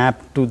is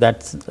mapped to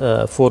that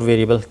 4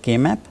 variable K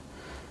map,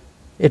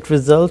 it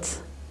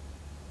results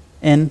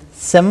in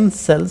 7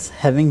 cells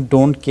having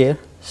don't care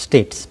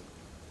states.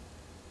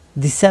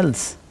 The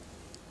cells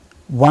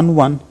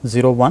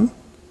 1101,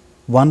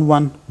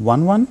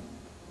 1111,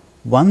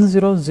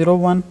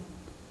 1001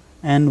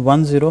 and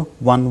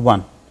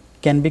 1011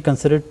 can be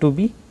considered to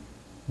be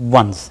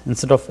ones.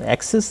 Instead of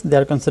x's, they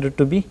are considered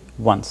to be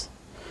ones.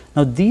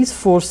 Now, these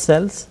 4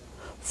 cells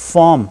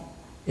form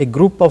a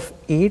group of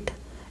 8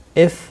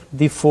 if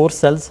the 4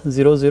 cells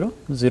 0001,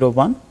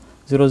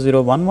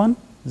 0011,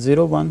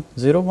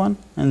 0101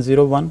 and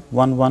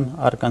 0111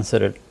 are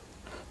considered.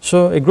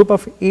 So, a group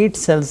of 8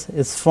 cells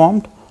is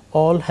formed,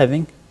 all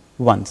having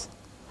ones.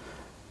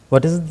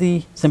 What is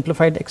the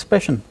simplified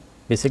expression?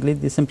 Basically,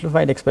 the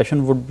simplified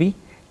expression would be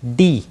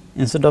D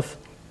instead of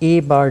A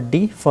bar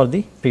D for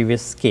the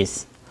previous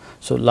case.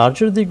 So,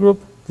 larger the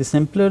group, the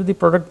simpler the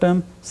product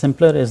term,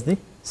 simpler is the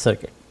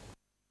circuit.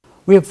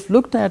 We have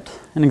looked at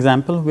an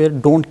example where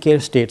don't care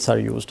states are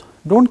used.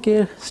 Don't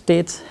care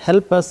states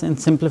help us in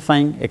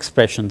simplifying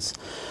expressions.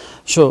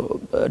 So,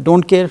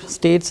 don't care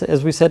states,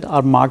 as we said,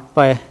 are marked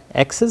by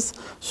x's.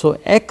 So,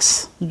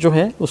 x जो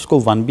है उसको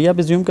 1 भी आप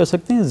assume कर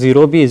सकते हैं,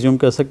 0 भी assume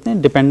कर सकते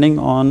हैं, depending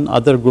on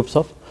other groups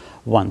of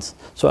ones.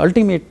 So,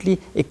 ultimately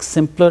एक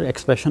simpler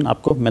expression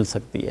आपको मिल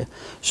सकती है.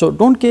 So,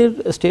 don't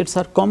care states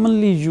are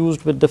commonly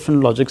used with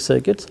different logic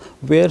circuits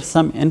where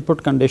some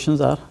input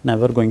conditions are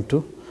never going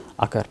to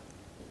occur.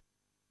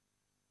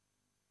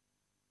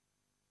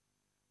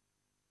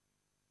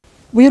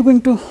 We are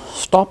going to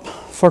stop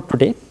for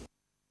today.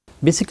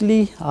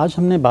 Basically, आज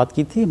हमने बात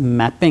की थी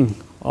mapping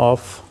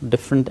of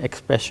different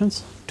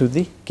expressions to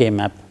the K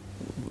map.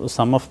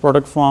 Sum of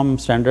product form,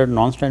 standard,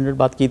 non-standard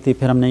बात की थी.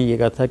 फिर हमने ये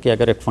कहा था कि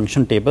अगर एक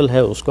function table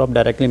है उसको आप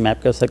directly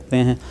map कर सकते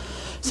हैं.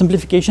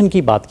 Simplification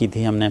की बात की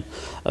थी हमने.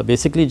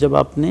 Basically जब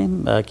आपने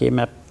K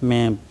map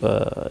में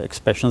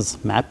expressions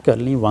map कर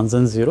ली ones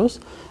and zeros,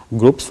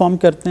 groups form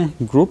करते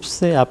हैं, ग्रुप्स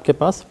से आपके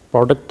पास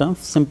product terms,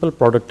 simple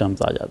product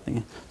terms आ जाते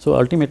हैं. So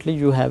ultimately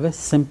you have a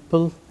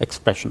simple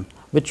expression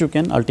which you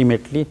can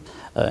ultimately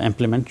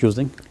implement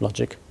using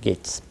logic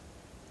gates.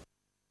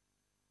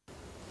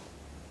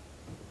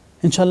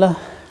 इंशाल्लाह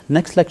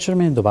नेक्स्ट लेक्चर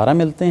में दोबारा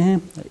मिलते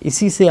हैं.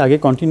 इसी से आगे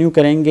कंटिन्यू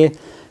करेंगे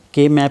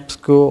के मैप्स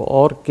को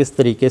और किस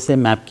तरीके से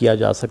मैप किया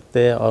जा सकता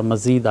है और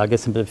मज़ीद आगे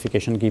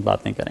सिंप्लीफिकेशन की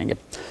बातें करेंगे.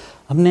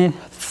 हमने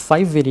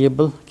 5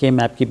 वेरिएबल के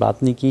मैप की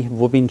बात नहीं की,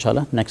 वो भी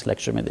इंशाल्लाह नेक्स्ट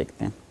लेक्चर में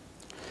देखते हैं.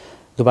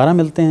 दोबारा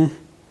मिलते हैं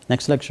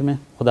नेक्स्ट लेक्चर में.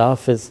 खुदा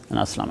हाफिज़,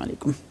 अस्सलाम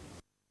वालेकुम.